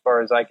point as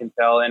far as I can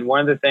tell. And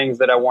one of the things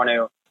that I want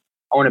to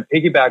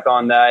piggyback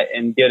on that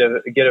and get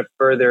a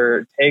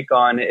further take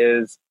on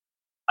is,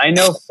 I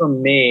know for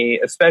me,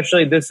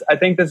 especially this, I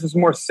think this is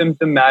more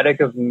symptomatic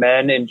of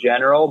men in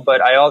general,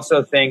 but I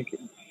also think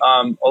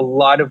a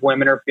lot of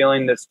women are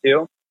feeling this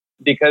too,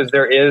 because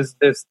there is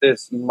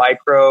this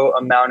micro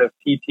amount of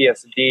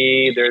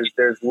PTSD.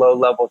 There's low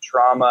level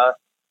trauma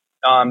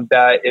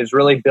that is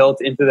really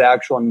built into the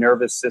actual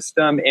nervous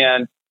system,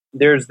 and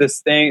there's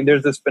this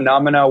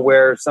phenomena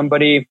where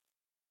somebody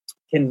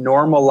can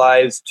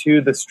normalize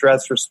to the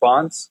stress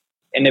response.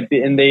 And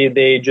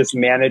they just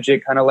manage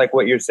it, kind of like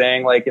what you're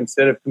saying. Like,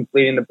 instead of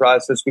completing the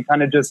process, we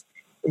kind of it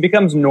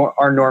becomes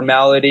our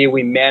normality.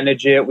 We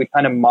manage it, we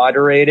kind of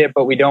moderate it,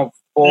 but we don't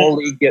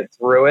fully get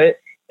through it.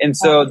 And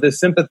so the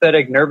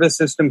sympathetic nervous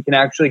system can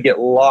actually get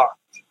locked.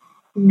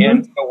 Mm-hmm.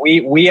 And so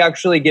we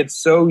actually get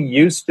so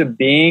used to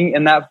being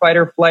in that fight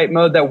or flight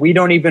mode that we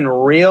don't even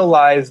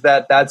realize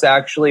that that's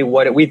actually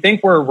we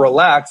think we're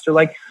relaxed. Or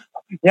like,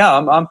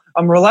 yeah,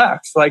 I'm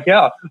relaxed. Like,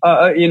 yeah,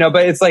 but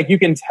it's like you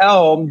can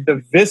tell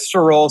the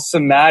visceral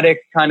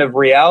somatic kind of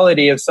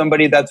reality of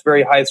somebody that's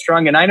very high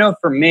strung. And I know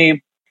for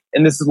me,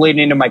 and this is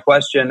leading into my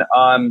question,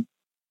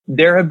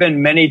 there have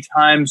been many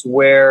times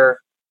where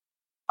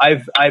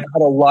I've had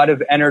a lot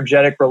of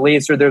energetic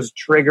release, or there's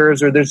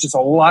triggers, or there's just a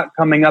lot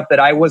coming up that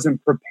I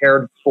wasn't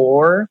prepared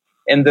for.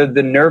 And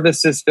the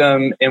nervous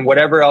system and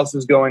whatever else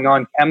is going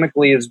on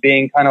chemically is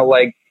being kind of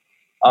like,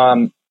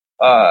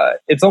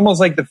 it's almost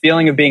like the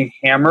feeling of being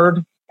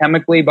hammered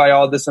chemically by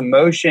all this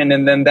emotion.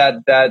 And then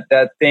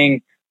that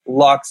thing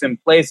locks in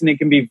place, and it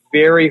can be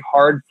very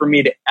hard for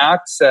me to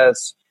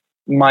access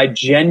my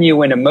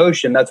genuine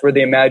emotion. That's where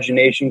the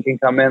imagination can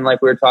come in,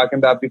 like we were talking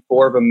about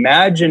before, of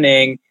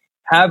imagining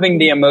having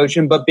the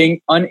emotion, but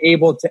being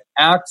unable to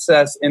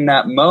access in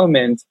that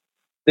moment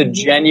the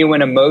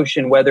genuine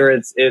emotion, whether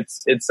it's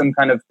some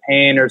kind of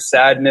pain or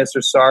sadness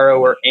or sorrow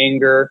or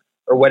anger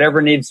or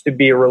whatever needs to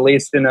be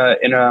released in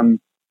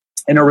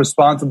a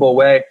responsible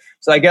way.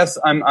 So I guess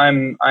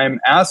I'm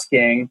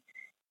asking,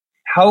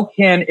 how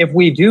can, if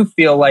we do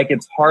feel like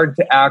it's hard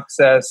to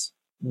access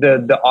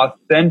the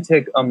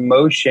authentic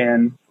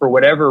emotion for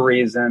whatever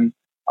reason,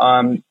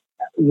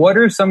 what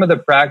are some of the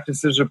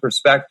practices or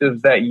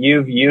perspectives that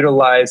you've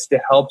utilized to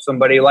help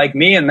somebody like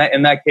me in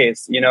that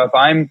case? You know,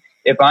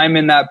 if I'm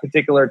in that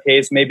particular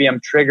case, maybe I'm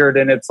triggered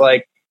and it's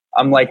like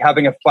I'm like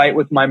having a fight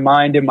with my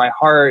mind and my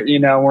heart, you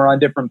know, we're on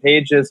different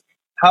pages.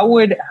 How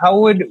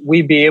would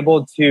we be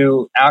able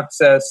to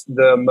access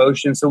the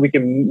emotion so we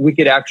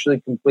could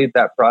actually complete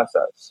that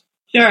process?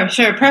 Sure.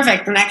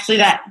 Perfect. And actually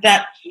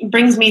that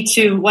brings me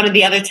to one of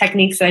the other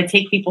techniques that I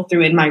take people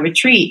through in my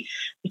retreat,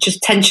 which is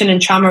tension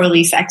and trauma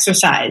release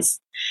exercise.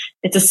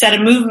 It's a set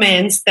of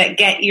movements that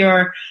get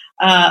your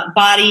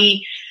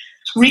body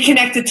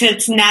reconnected to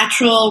its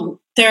natural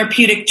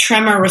therapeutic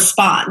tremor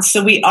response.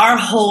 So we are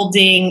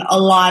holding a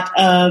lot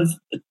of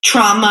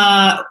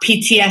trauma,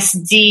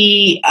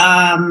 PTSD,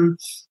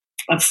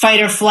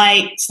 fight or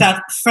flight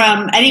stuff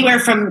from anywhere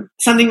from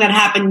something that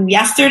happened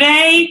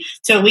yesterday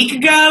to a week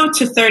ago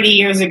to 30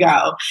 years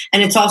ago.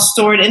 And it's all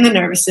stored in the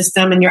nervous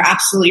system. And you're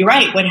absolutely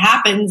right. What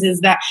happens is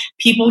that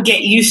people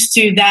get used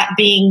to that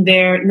being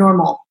their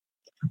normal.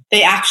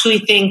 They actually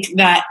think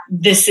that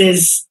this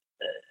is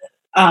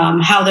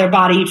how their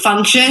body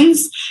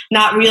functions,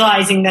 not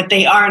realizing that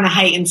they are in a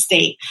heightened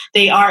state.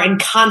 They are in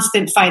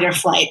constant fight or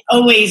flight,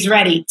 always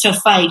ready to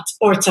fight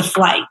or to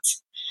flight,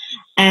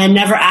 and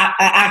never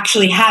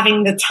actually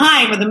having the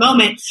time or the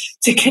moment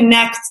to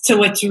connect to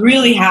what's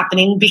really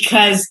happening.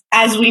 Because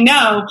as we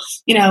know,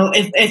 you know,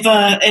 if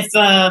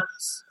a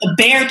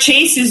bear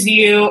chases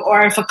you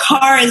or if a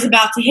car is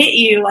about to hit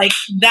you, like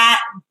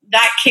that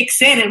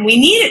kicks in, and we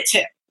need it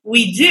to.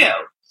 We do.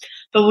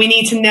 But we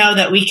need to know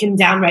that we can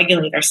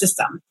downregulate our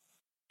system.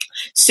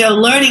 So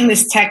learning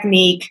this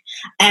technique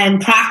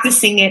and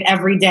practicing it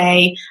every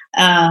day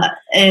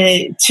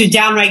to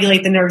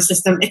downregulate the nervous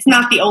system, it's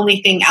not the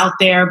only thing out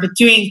there, but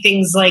doing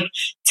things like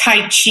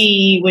Tai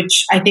Chi,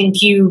 which I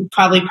think you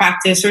probably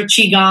practice, or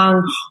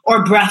Qigong,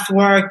 or breath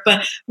work,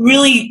 but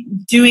really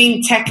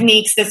doing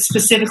techniques that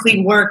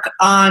specifically work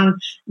on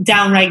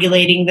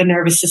downregulating the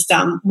nervous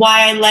system.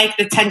 Why I like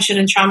the tension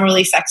and trauma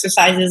release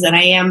exercises, and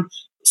I am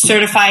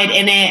certified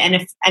in it, and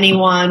if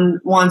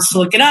anyone wants to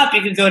look it up,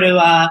 you could go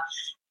to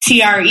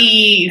TRE,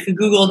 you could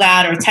Google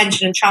that, or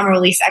tension and trauma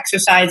release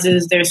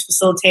exercises. There's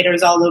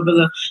facilitators all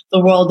over the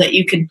world that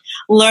you could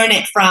learn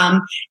it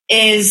from.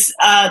 Is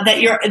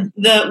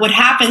that what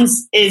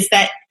happens is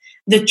that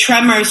the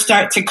tremors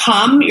start to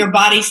come, your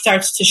body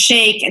starts to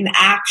shake and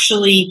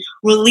actually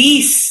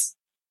release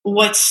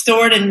what's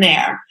stored in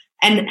there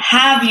and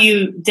have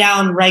you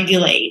down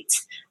regulate.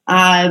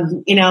 I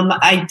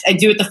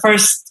do it the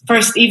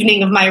first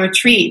evening of my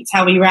retreat. It's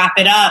how we wrap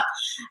it up.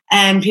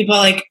 And people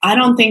are like, I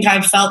don't think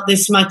I've felt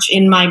this much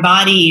in my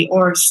body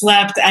or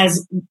slept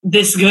as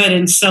this good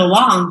in so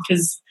long.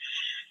 Because,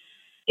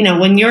 you know,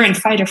 when you're in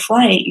fight or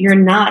flight, you're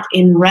not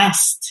in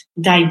rest,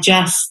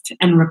 digest,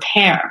 and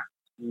repair.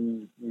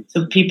 Mm-hmm.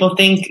 So people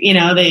think, you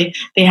know, they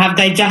have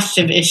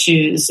digestive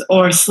issues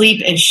or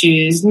sleep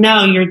issues.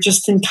 No, you're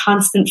just in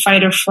constant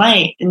fight or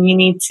flight, and you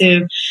need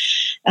to,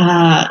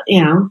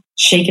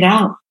 shake it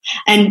out.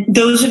 And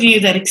those of you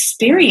that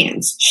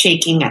experience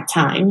shaking at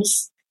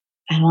times,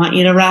 I want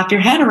you to wrap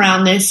your head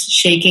around this.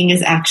 Shaking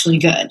is actually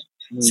good.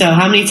 Mm-hmm. So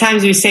how many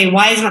times do we say,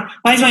 why is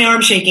my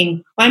arm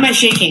shaking? Why am I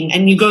shaking?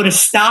 And you go to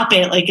stop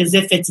it like as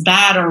if it's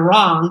bad or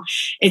wrong.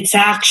 It's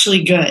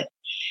actually good.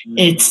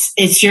 Mm-hmm.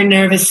 It's your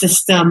nervous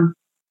system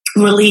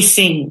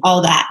releasing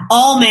all that.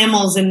 All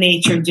mammals in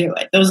nature do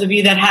it. Those of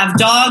you that have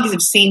dogs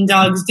have seen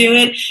dogs do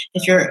it.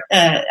 If you're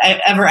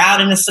ever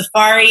out in a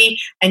safari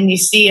and you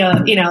see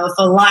if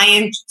a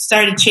lion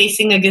started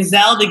chasing a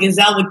gazelle, the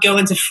gazelle would go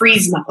into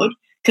freeze mode,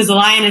 because the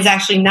lion is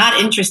actually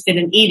not interested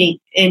in eating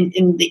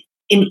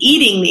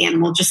eating the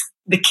animal, just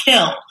the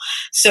kill.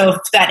 So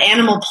if that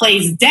animal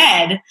plays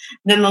dead,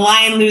 then the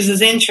lion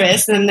loses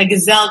interest, and then the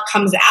gazelle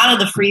comes out of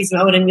the freeze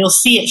mode, and you'll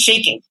see it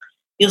shaking.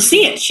 You'll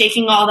see it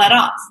shaking all that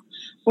off.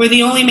 We're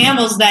the only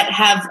mammals that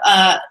have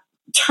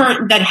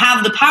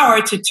the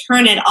power to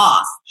turn it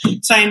off.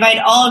 So I invite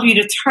all of you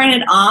to turn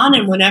it on,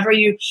 and whenever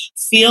you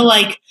feel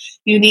like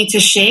you need to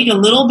shake a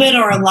little bit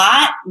or a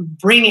lot,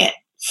 bring it.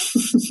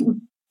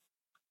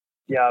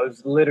 Yeah, I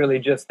was literally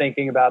just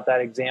thinking about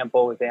that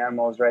example with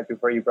animals right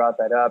before you brought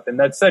that up. And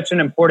that's such an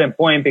important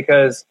point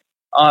because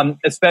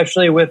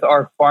especially with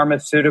our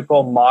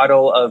pharmaceutical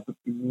model of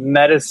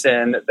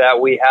medicine that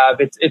we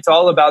have, it's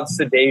all about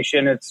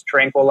sedation, it's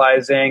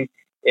tranquilizing.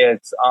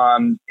 It's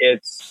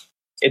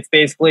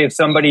basically if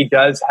somebody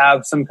does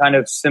have some kind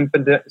of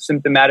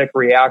symptomatic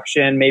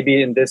reaction,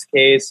 maybe in this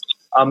case,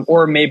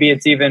 or maybe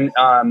it's even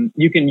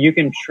you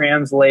can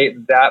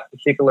translate that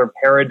particular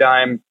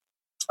paradigm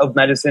of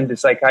medicine to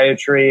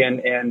psychiatry,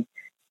 and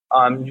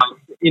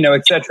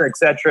et cetera, et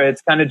cetera.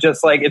 It's kind of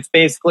just like, it's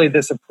basically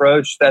this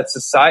approach that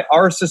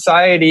our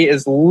society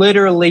is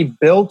literally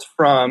built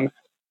from,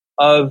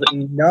 of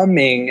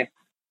numbing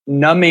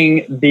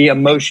the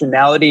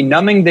emotionality,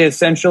 numbing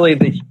essentially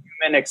the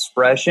human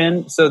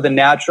expression. So the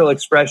natural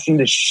expression,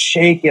 to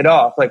shake it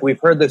off. Like we've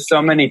heard this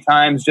so many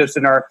times just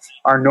in our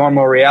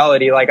normal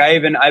reality. Like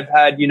I've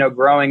had,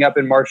 growing up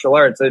in martial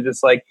arts,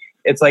 it's like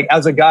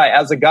as a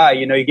guy,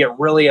 you get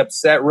really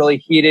upset, really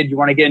heated. You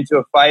want to get into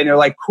a fight and they're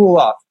like, cool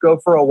off, go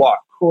for a walk,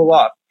 cool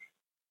off.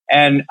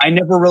 And I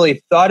never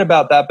really thought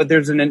about that, but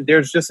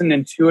there's just an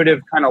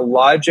intuitive kind of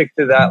logic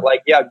to that.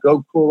 Like, yeah,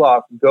 go cool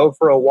off, go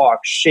for a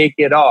walk, shake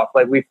it off.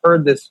 Like we've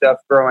heard this stuff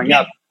growing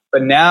up,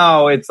 but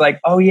now it's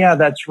like, oh yeah,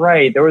 that's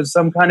right. There was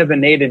some kind of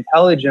innate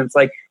intelligence.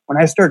 Like when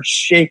I start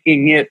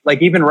shaking it,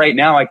 like even right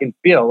now, I can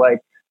feel like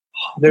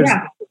there's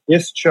a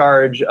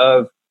discharge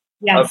of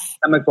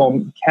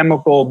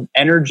chemical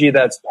energy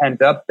that's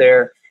pent up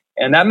there.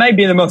 And that might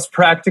be the most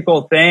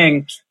practical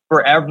thing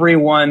for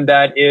everyone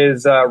that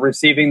is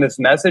receiving this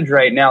message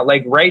right now.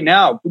 Like right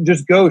now,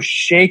 just go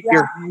shake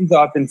your hands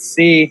off and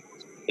see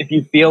if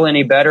you feel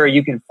any better.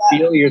 You can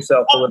feel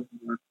yourself a little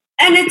more.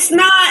 And it's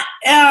not,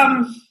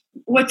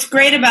 what's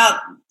great about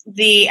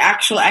the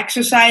actual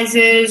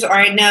exercises, or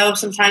I know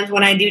sometimes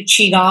when I do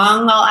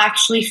Qigong, I'll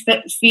actually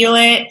feel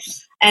it.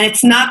 And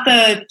it's not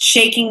the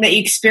shaking that you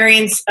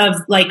experience of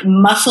like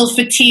muscle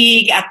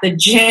fatigue at the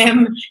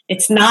gym.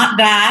 It's not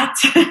that.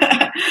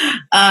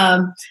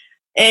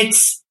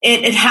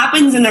 It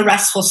happens in a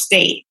restful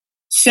state.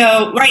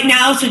 So right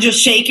now, to just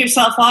shake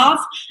yourself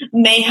off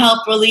may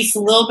help release a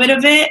little bit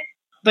of it,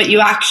 but you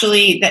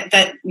actually,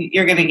 that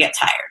you're going to get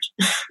tired.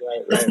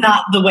 Right. That's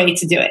not the way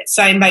to do it.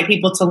 So I invite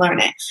people to learn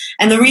it.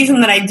 And the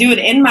reason that I do it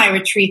in my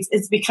retreats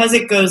is because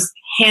it goes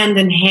hand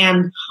in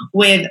hand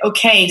with,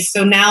 okay,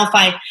 so now if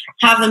I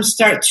have them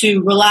start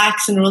to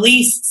relax and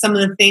release some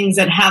of the things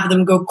that have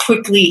them go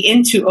quickly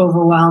into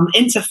overwhelm,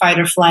 into fight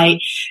or flight,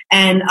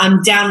 and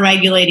I'm down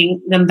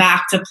regulating them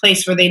back to a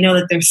place where they know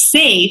that they're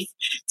safe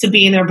to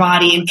be in their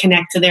body and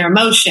connect to their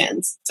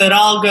emotions. So it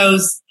all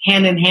goes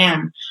hand in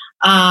hand.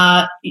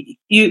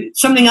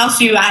 Something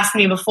else you asked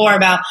me before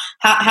about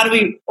how do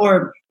we,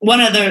 or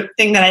one other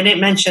thing that I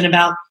didn't mention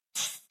about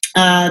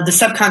the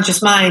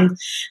subconscious mind,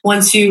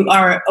 once you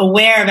are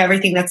aware of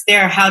everything that's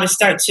there, how to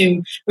start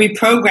to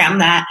reprogram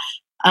that.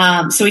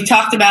 So we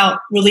talked about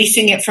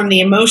releasing it from the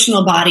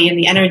emotional body and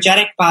the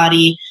energetic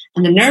body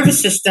and the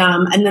nervous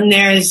system. And then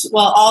there's,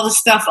 all the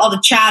stuff, all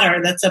the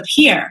chatter that's up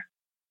here.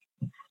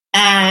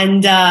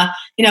 And,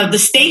 the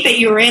state that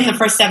you were in the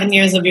first 7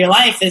 years of your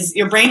life is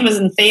your brain was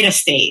in theta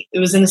state. It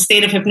was in a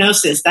state of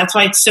hypnosis. That's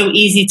why it's so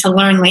easy to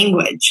learn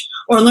language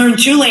or learn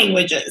 2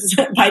 languages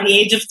by the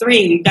age of 3.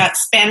 You've got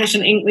Spanish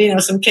and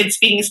English, some kids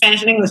speaking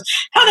Spanish and English.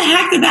 How the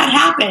heck did that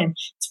happen?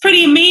 It's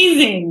pretty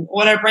amazing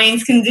what our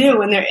brains can do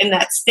when they're in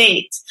that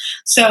state.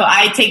 So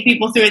I take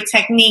people through a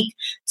technique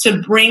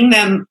to bring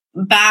them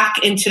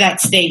back into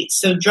that state.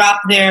 So drop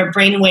their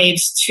brain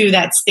waves to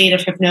that state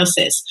of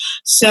hypnosis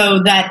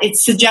so that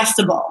it's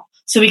suggestible.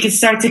 So we can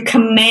start to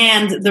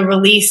command the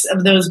release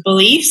of those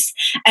beliefs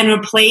and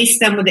replace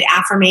them with the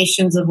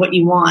affirmations of what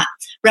you want.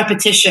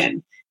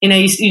 Repetition.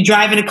 You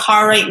drive in a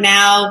car right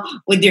now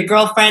with your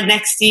girlfriend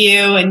next to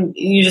you and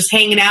you're just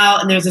hanging out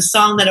and there's a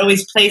song that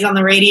always plays on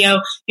the radio.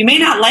 You may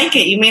not like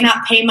it. You may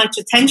not pay much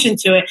attention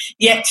to it.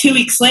 Yet 2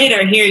 weeks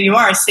later, here you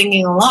are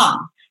singing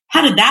along.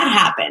 How did that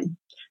happen?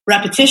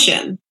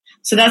 Repetition.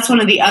 So that's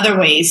one of the other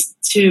ways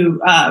to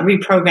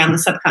reprogram the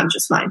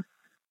subconscious mind.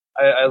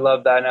 I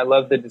love that. And I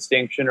love the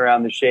distinction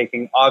around the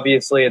shaking.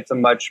 Obviously, it's a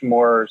much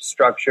more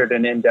structured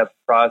and in-depth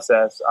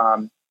process.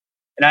 And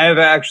I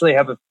actually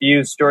have a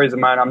few stories of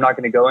mine. I'm not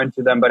going to go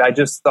into them, but I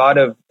just thought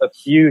of a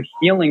few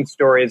healing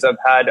stories I've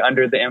had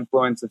under the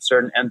influence of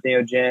certain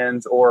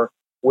entheogens or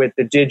with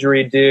the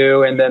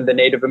didgeridoo and then the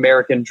Native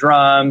American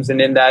drums.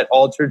 And in that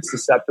altered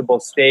susceptible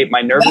state,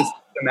 my nervous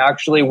system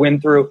actually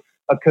went through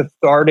a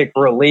cathartic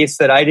release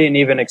that I didn't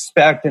even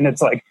expect. And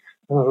it's like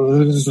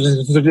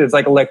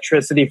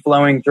electricity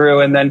flowing through.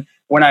 And then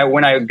when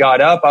I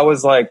got up, I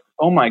was like,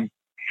 oh my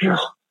God.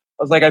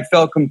 I was like, I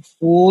felt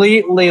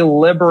completely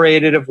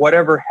liberated of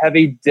whatever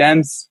heavy,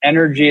 dense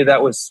energy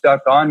that was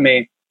stuck on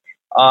me.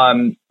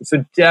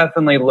 So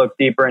definitely look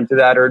deeper into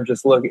that, or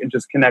just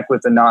connect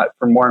with Anat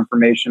for more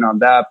information on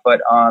that. But,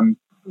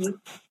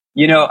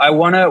 I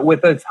want to,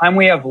 with the time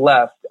we have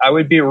left, I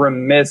would be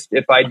remiss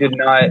if I did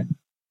not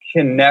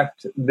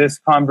connect this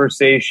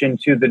conversation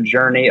to the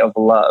journey of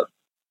love.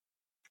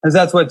 Because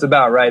that's what it's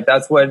about, right?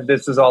 That's what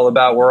this is all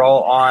about. We're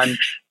all on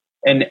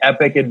an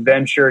epic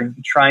adventure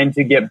trying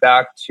to get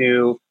back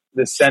to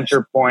the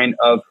center point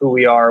of who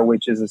we are,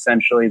 which is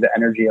essentially the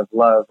energy of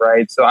love,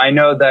 right? So I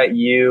know that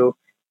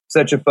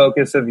such a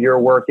focus of your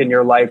work in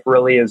your life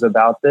really is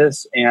about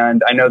this.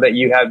 And I know that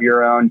you have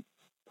your own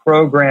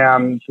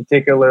program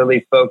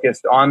particularly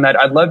focused on that.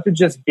 I'd love to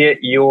just get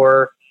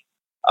your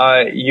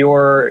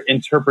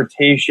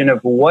interpretation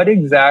of what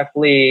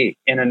exactly,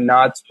 in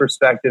Anat's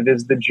perspective,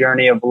 is the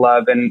journey of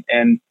love,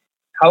 and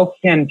how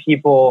can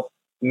people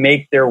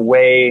make their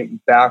way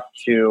back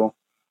to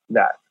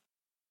that?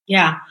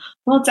 Yeah.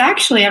 Well, it's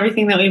actually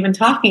everything that we've been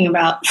talking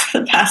about for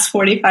the past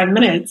 45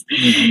 minutes.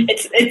 Mm-hmm.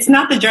 It's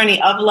not the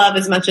journey of love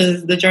as much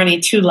as the journey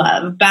to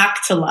love,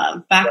 back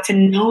to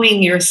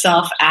knowing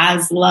yourself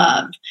as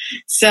love.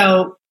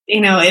 So,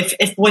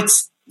 if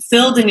what's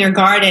filled in your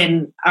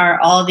garden are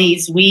all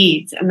these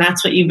weeds, and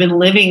that's what you've been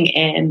living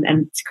in,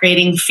 and it's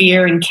creating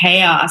fear and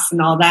chaos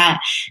and all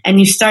that, and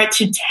you start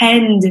to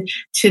tend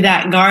to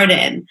that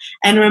garden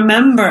and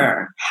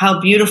remember how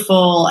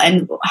beautiful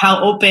and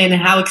how open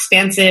and how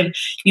expansive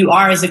you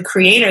are as a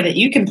creator, that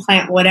you can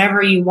plant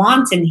whatever you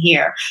want in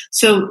here.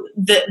 So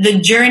the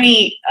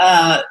journey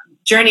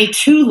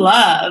to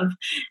love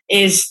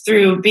is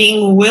through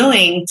being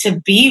willing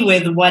to be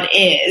with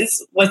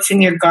what's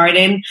in your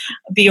garden,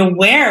 be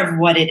aware of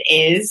what it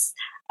is,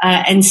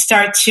 and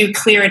start to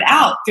clear it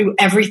out through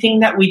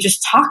everything that we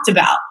just talked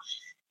about.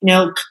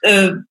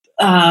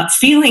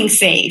 Feeling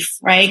safe,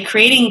 right?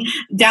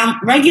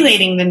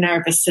 Regulating the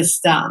nervous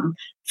system,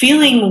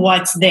 feeling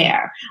what's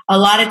there. A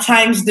lot of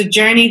times the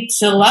journey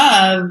to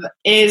love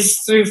is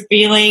through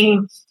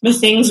feeling the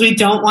things we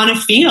don't want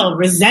to feel: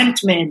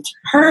 resentment,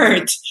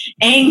 hurt,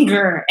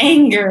 anger,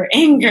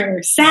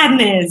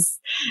 sadness.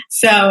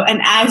 So, and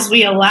as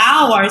we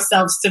allow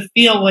ourselves to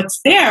feel what's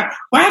there,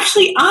 we're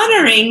actually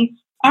honoring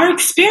our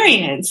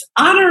experience,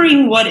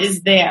 honoring what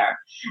is there.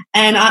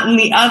 And on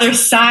the other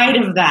side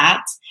of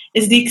that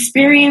is the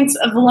experience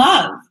of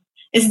love,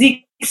 is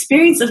the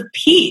experience of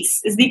peace,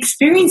 is the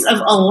experience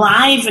of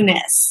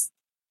aliveness.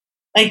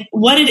 Like,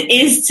 what it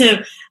is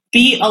to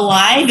be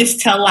alive is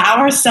to allow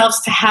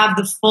ourselves to have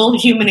the full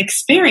human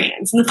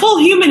experience. And the full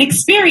human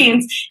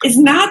experience is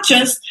not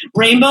just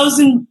rainbows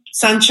and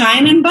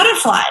sunshine and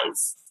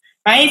butterflies,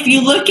 right? If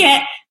you look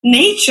at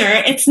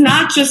nature, it's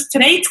not just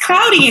today it's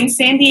cloudy in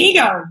San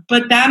Diego,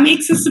 but that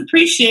makes us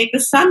appreciate the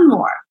sun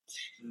more.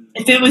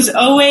 If it was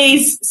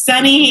always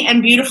sunny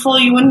and beautiful,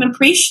 you wouldn't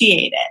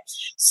appreciate it.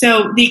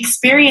 So the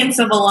experience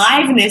of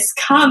aliveness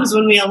comes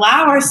when we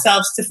allow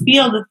ourselves to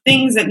feel the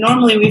things that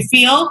normally we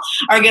feel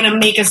are going to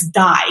make us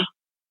die.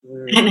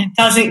 And it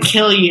doesn't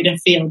kill you to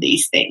feel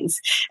these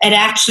things. It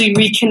actually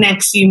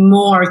reconnects you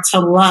more to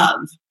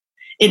love.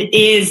 It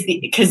is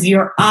because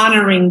you're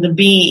honoring the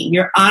being.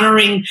 You're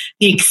honoring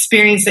the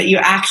experience that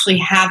you're actually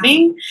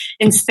having,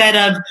 instead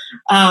of,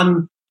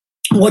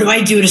 what do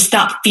I do to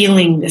stop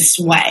feeling this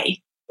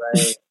way?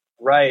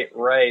 Right.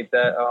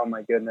 That, oh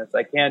my goodness.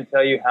 I can't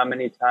tell you how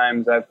many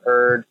times I've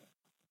heard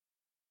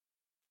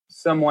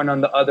someone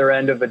on the other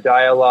end of a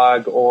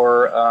dialogue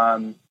or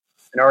an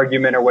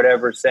argument or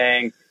whatever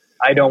saying,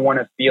 I don't want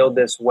to feel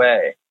this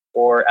way,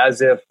 or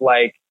as if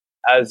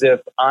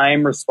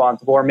I'm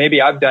responsible, or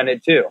maybe I've done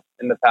it too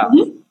in the past.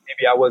 Mm-hmm.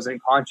 Maybe I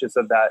wasn't conscious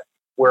of that,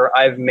 where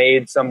I've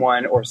made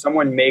someone, or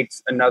someone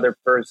makes another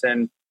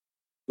person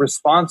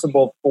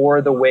responsible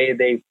for the way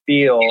they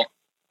feel.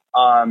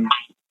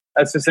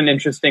 That's just an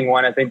interesting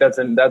one. I think that's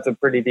a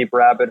pretty deep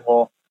rabbit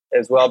hole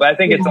as well. But I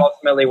think it's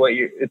ultimately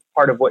it's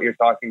part of what you're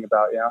talking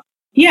about. Yeah.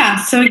 Yeah.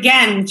 So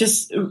again,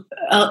 just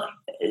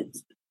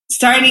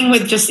starting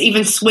with just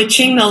even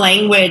switching the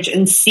language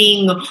and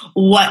seeing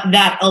what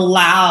that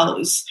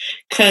allows,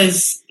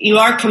 because you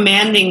are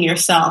commanding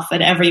yourself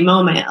at every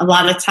moment, a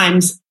lot of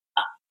times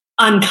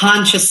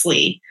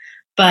unconsciously,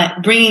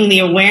 but bringing the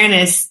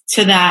awareness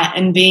to that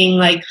and being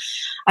like,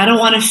 I don't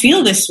want to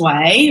feel this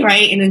way,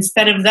 right? And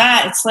instead of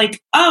that, it's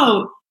like,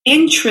 oh,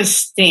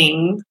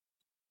 interesting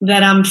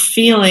that I'm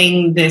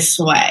feeling this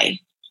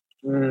way.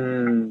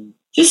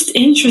 Just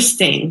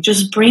interesting.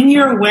 Just bring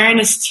your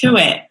awareness to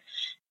it.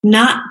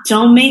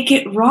 Don't make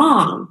it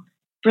wrong.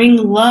 Bring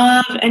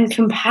love and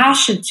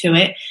compassion to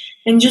it,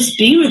 and just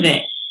be with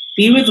it.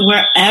 Be with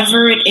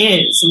wherever it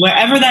is,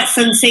 wherever that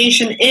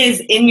sensation is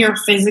in your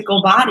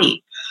physical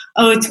body.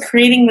 Oh, it's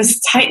creating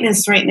this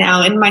tightness right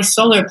now in my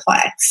solar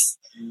plex.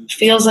 It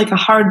feels like a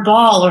hard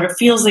ball, or it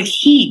feels like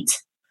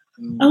heat.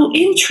 Oh,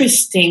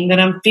 interesting that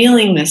I'm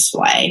feeling this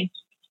way.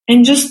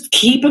 And just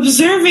keep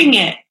observing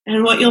it.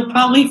 And what you'll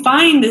probably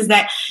find is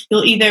that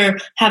you'll either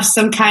have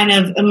some kind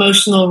of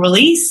emotional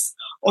release,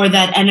 or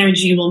that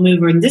energy will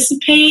move or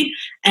dissipate,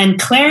 and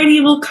clarity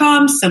will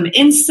come, some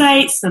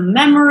insight, some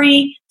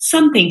memory,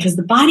 something, because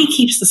the body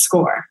keeps the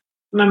score.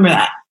 Remember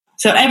that.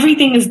 So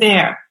everything is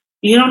there.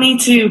 You don't need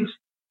to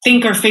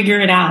think or figure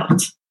it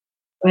out.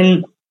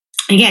 And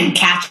again,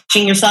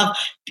 catching yourself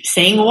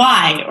saying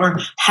why, or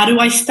how do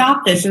I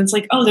stop this? And it's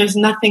like, oh, there's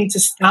nothing to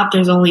stop.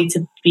 There's only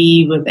to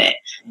be with it.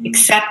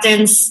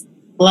 Acceptance,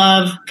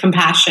 love,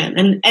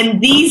 compassion. And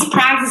these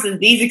practices,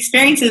 these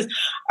experiences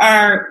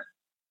are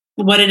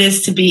what it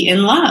is to be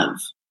in love,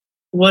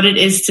 what it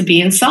is to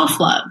be in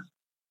self-love.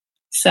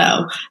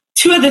 So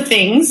two other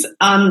things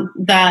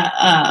that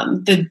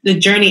the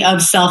journey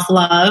of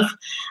self-love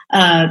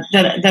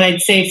that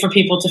I'd say for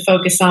people to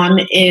focus on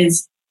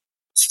is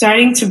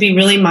starting to be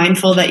really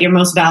mindful that your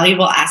most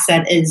valuable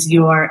asset is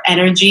your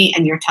energy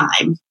and your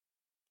time,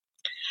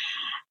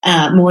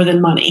 more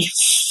than money,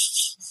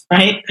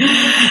 right?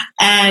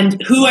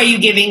 And who are you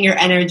giving your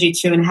energy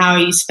to, and how are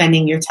you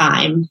spending your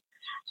time?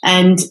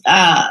 and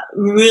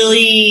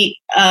really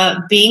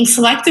being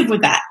selective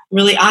with that,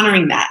 really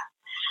honoring that.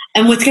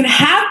 And what's going to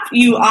have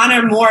you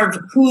honor more of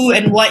who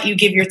and what you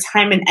give your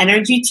time and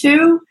energy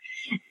to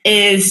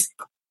is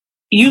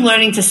you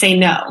learning to say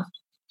no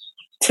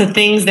to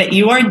things that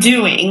you are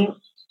doing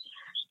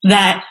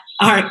that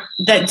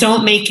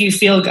don't make you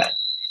feel good.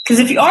 Because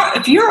if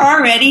you're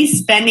already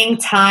spending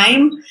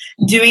time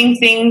doing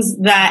things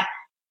that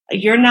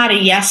you're not a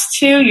yes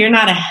to, you're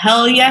not a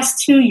hell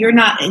yes to, you're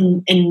not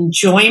in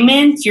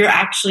enjoyment, you're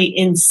actually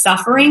in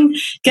suffering,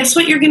 guess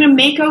what? You're going to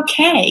make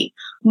okay.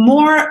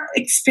 More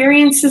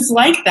experiences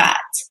like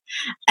that.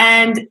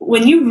 And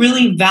when you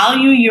really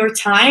value your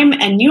time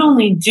and you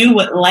only do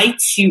what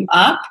lights you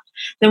up,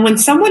 then when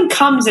someone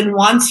comes and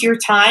wants your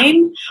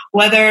time,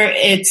 whether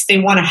it's they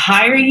want to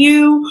hire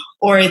you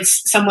or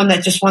it's someone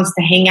that just wants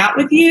to hang out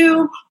with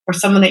you or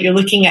someone that you're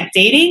looking at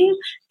dating,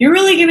 you're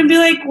really going to be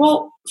like,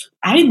 well,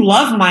 I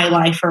love my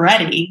life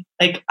already.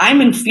 Like,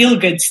 I'm in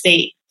feel-good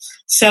state.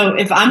 So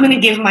if I'm going to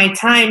give my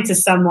time to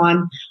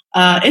someone,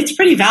 it's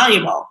pretty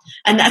valuable.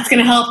 And that's going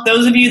to help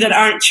those of you that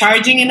aren't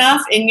charging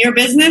enough in your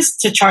business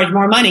to charge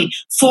more money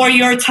for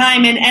your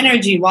time and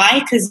energy. Why?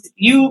 Because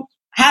you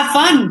have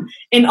fun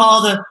in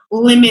all the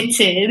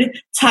limited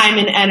time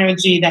and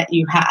energy that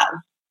you have.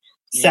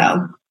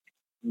 So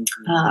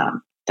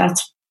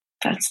that's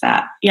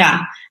that.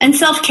 Yeah. And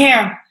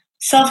self-care.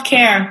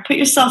 Put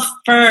yourself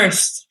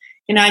first.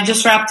 I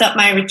just wrapped up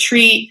my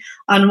retreat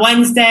on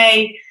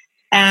Wednesday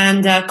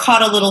and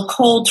caught a little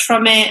cold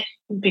from it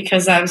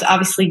because I was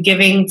obviously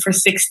giving for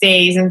 6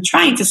 days and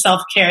trying to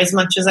self-care as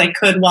much as I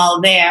could while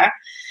there.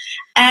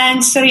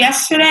 And so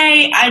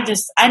yesterday, I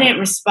didn't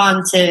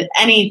respond to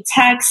any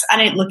texts. I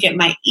didn't look at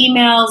my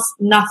emails,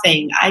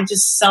 nothing. I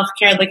just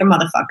self-cared like a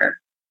motherfucker.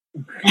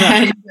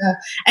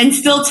 And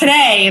still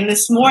today and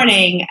this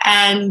morning.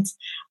 And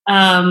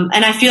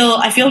I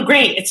feel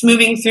great. It's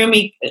moving through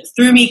me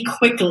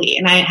quickly,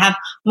 and I have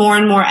more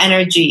and more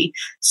energy.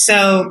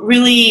 So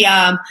really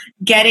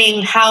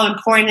getting how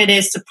important it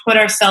is to put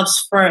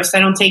ourselves first. I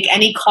don't take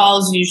any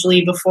calls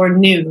usually before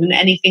noon,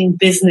 anything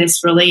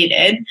business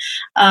related,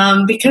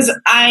 because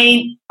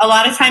I a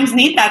lot of times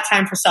need that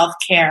time for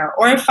self-care.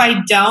 Or if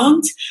I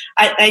don't,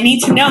 I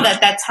need to know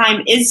that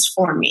time is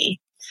for me.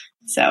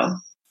 So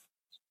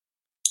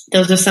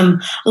those are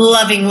some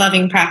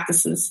loving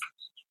practices.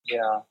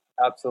 Yeah.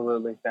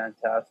 Absolutely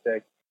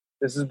fantastic.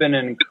 This has been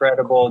an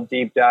incredible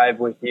deep dive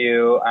with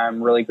you.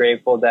 I'm really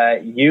grateful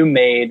that you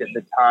made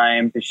the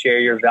time to share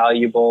your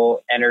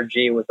valuable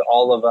energy with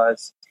all of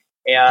us.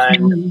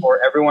 And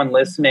for everyone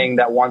listening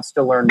that wants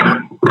to learn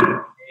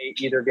more,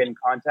 either get in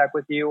contact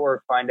with you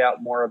or find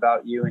out more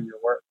about you and your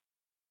work.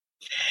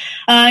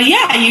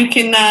 You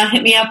can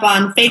hit me up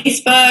on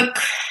Facebook.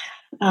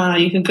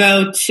 You can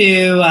go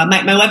to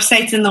my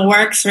website's in the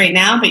works right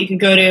now, but you can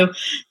go to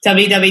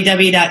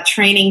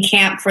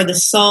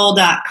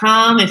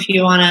www.trainingcampforthesoul.com if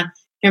you want to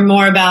hear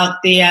more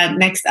about the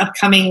next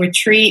upcoming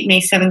retreat,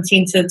 May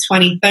 17th to the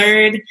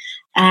 23rd.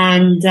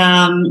 And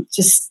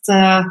just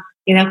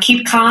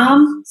keep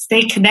calm,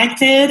 stay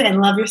connected,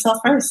 and love yourself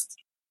first.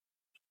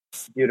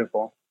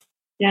 Beautiful.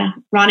 Yeah.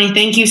 Ronnie,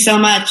 thank you so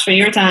much for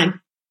your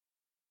time.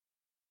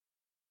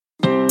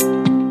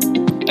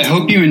 I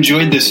hope you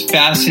enjoyed this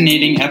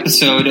fascinating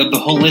episode of the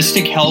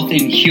Holistic Health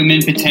and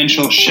Human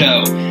Potential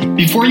Show.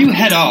 Before you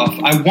head off,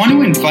 I want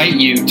to invite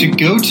you to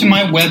go to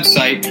my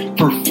website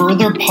for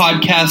further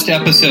podcast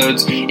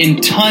episodes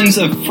and tons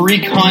of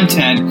free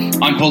content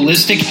on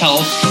holistic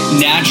health,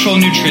 natural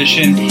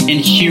nutrition,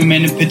 and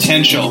human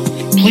potential.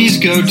 Please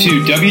go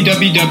to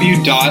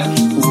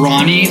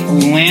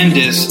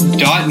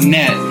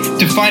www.ronnielandis.net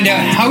to find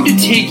out how to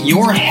take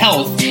your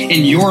health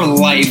and your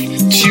life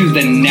to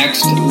the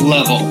next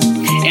level.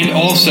 And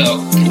also,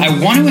 I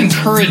want to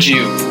encourage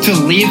you to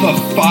leave a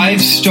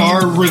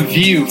 5-star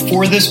review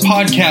for this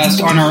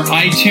podcast on our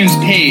iTunes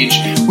page,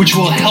 which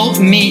will help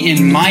me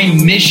in my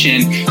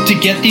mission to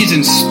get these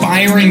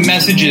inspiring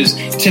messages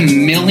to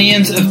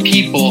millions of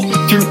people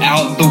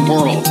throughout the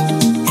world.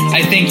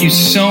 I thank you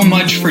so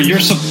much for your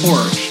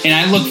support, and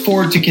I look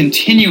forward to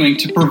continuing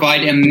to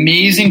provide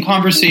amazing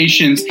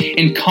conversations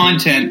and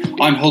content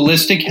on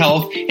holistic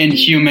health and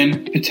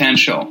human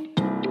potential.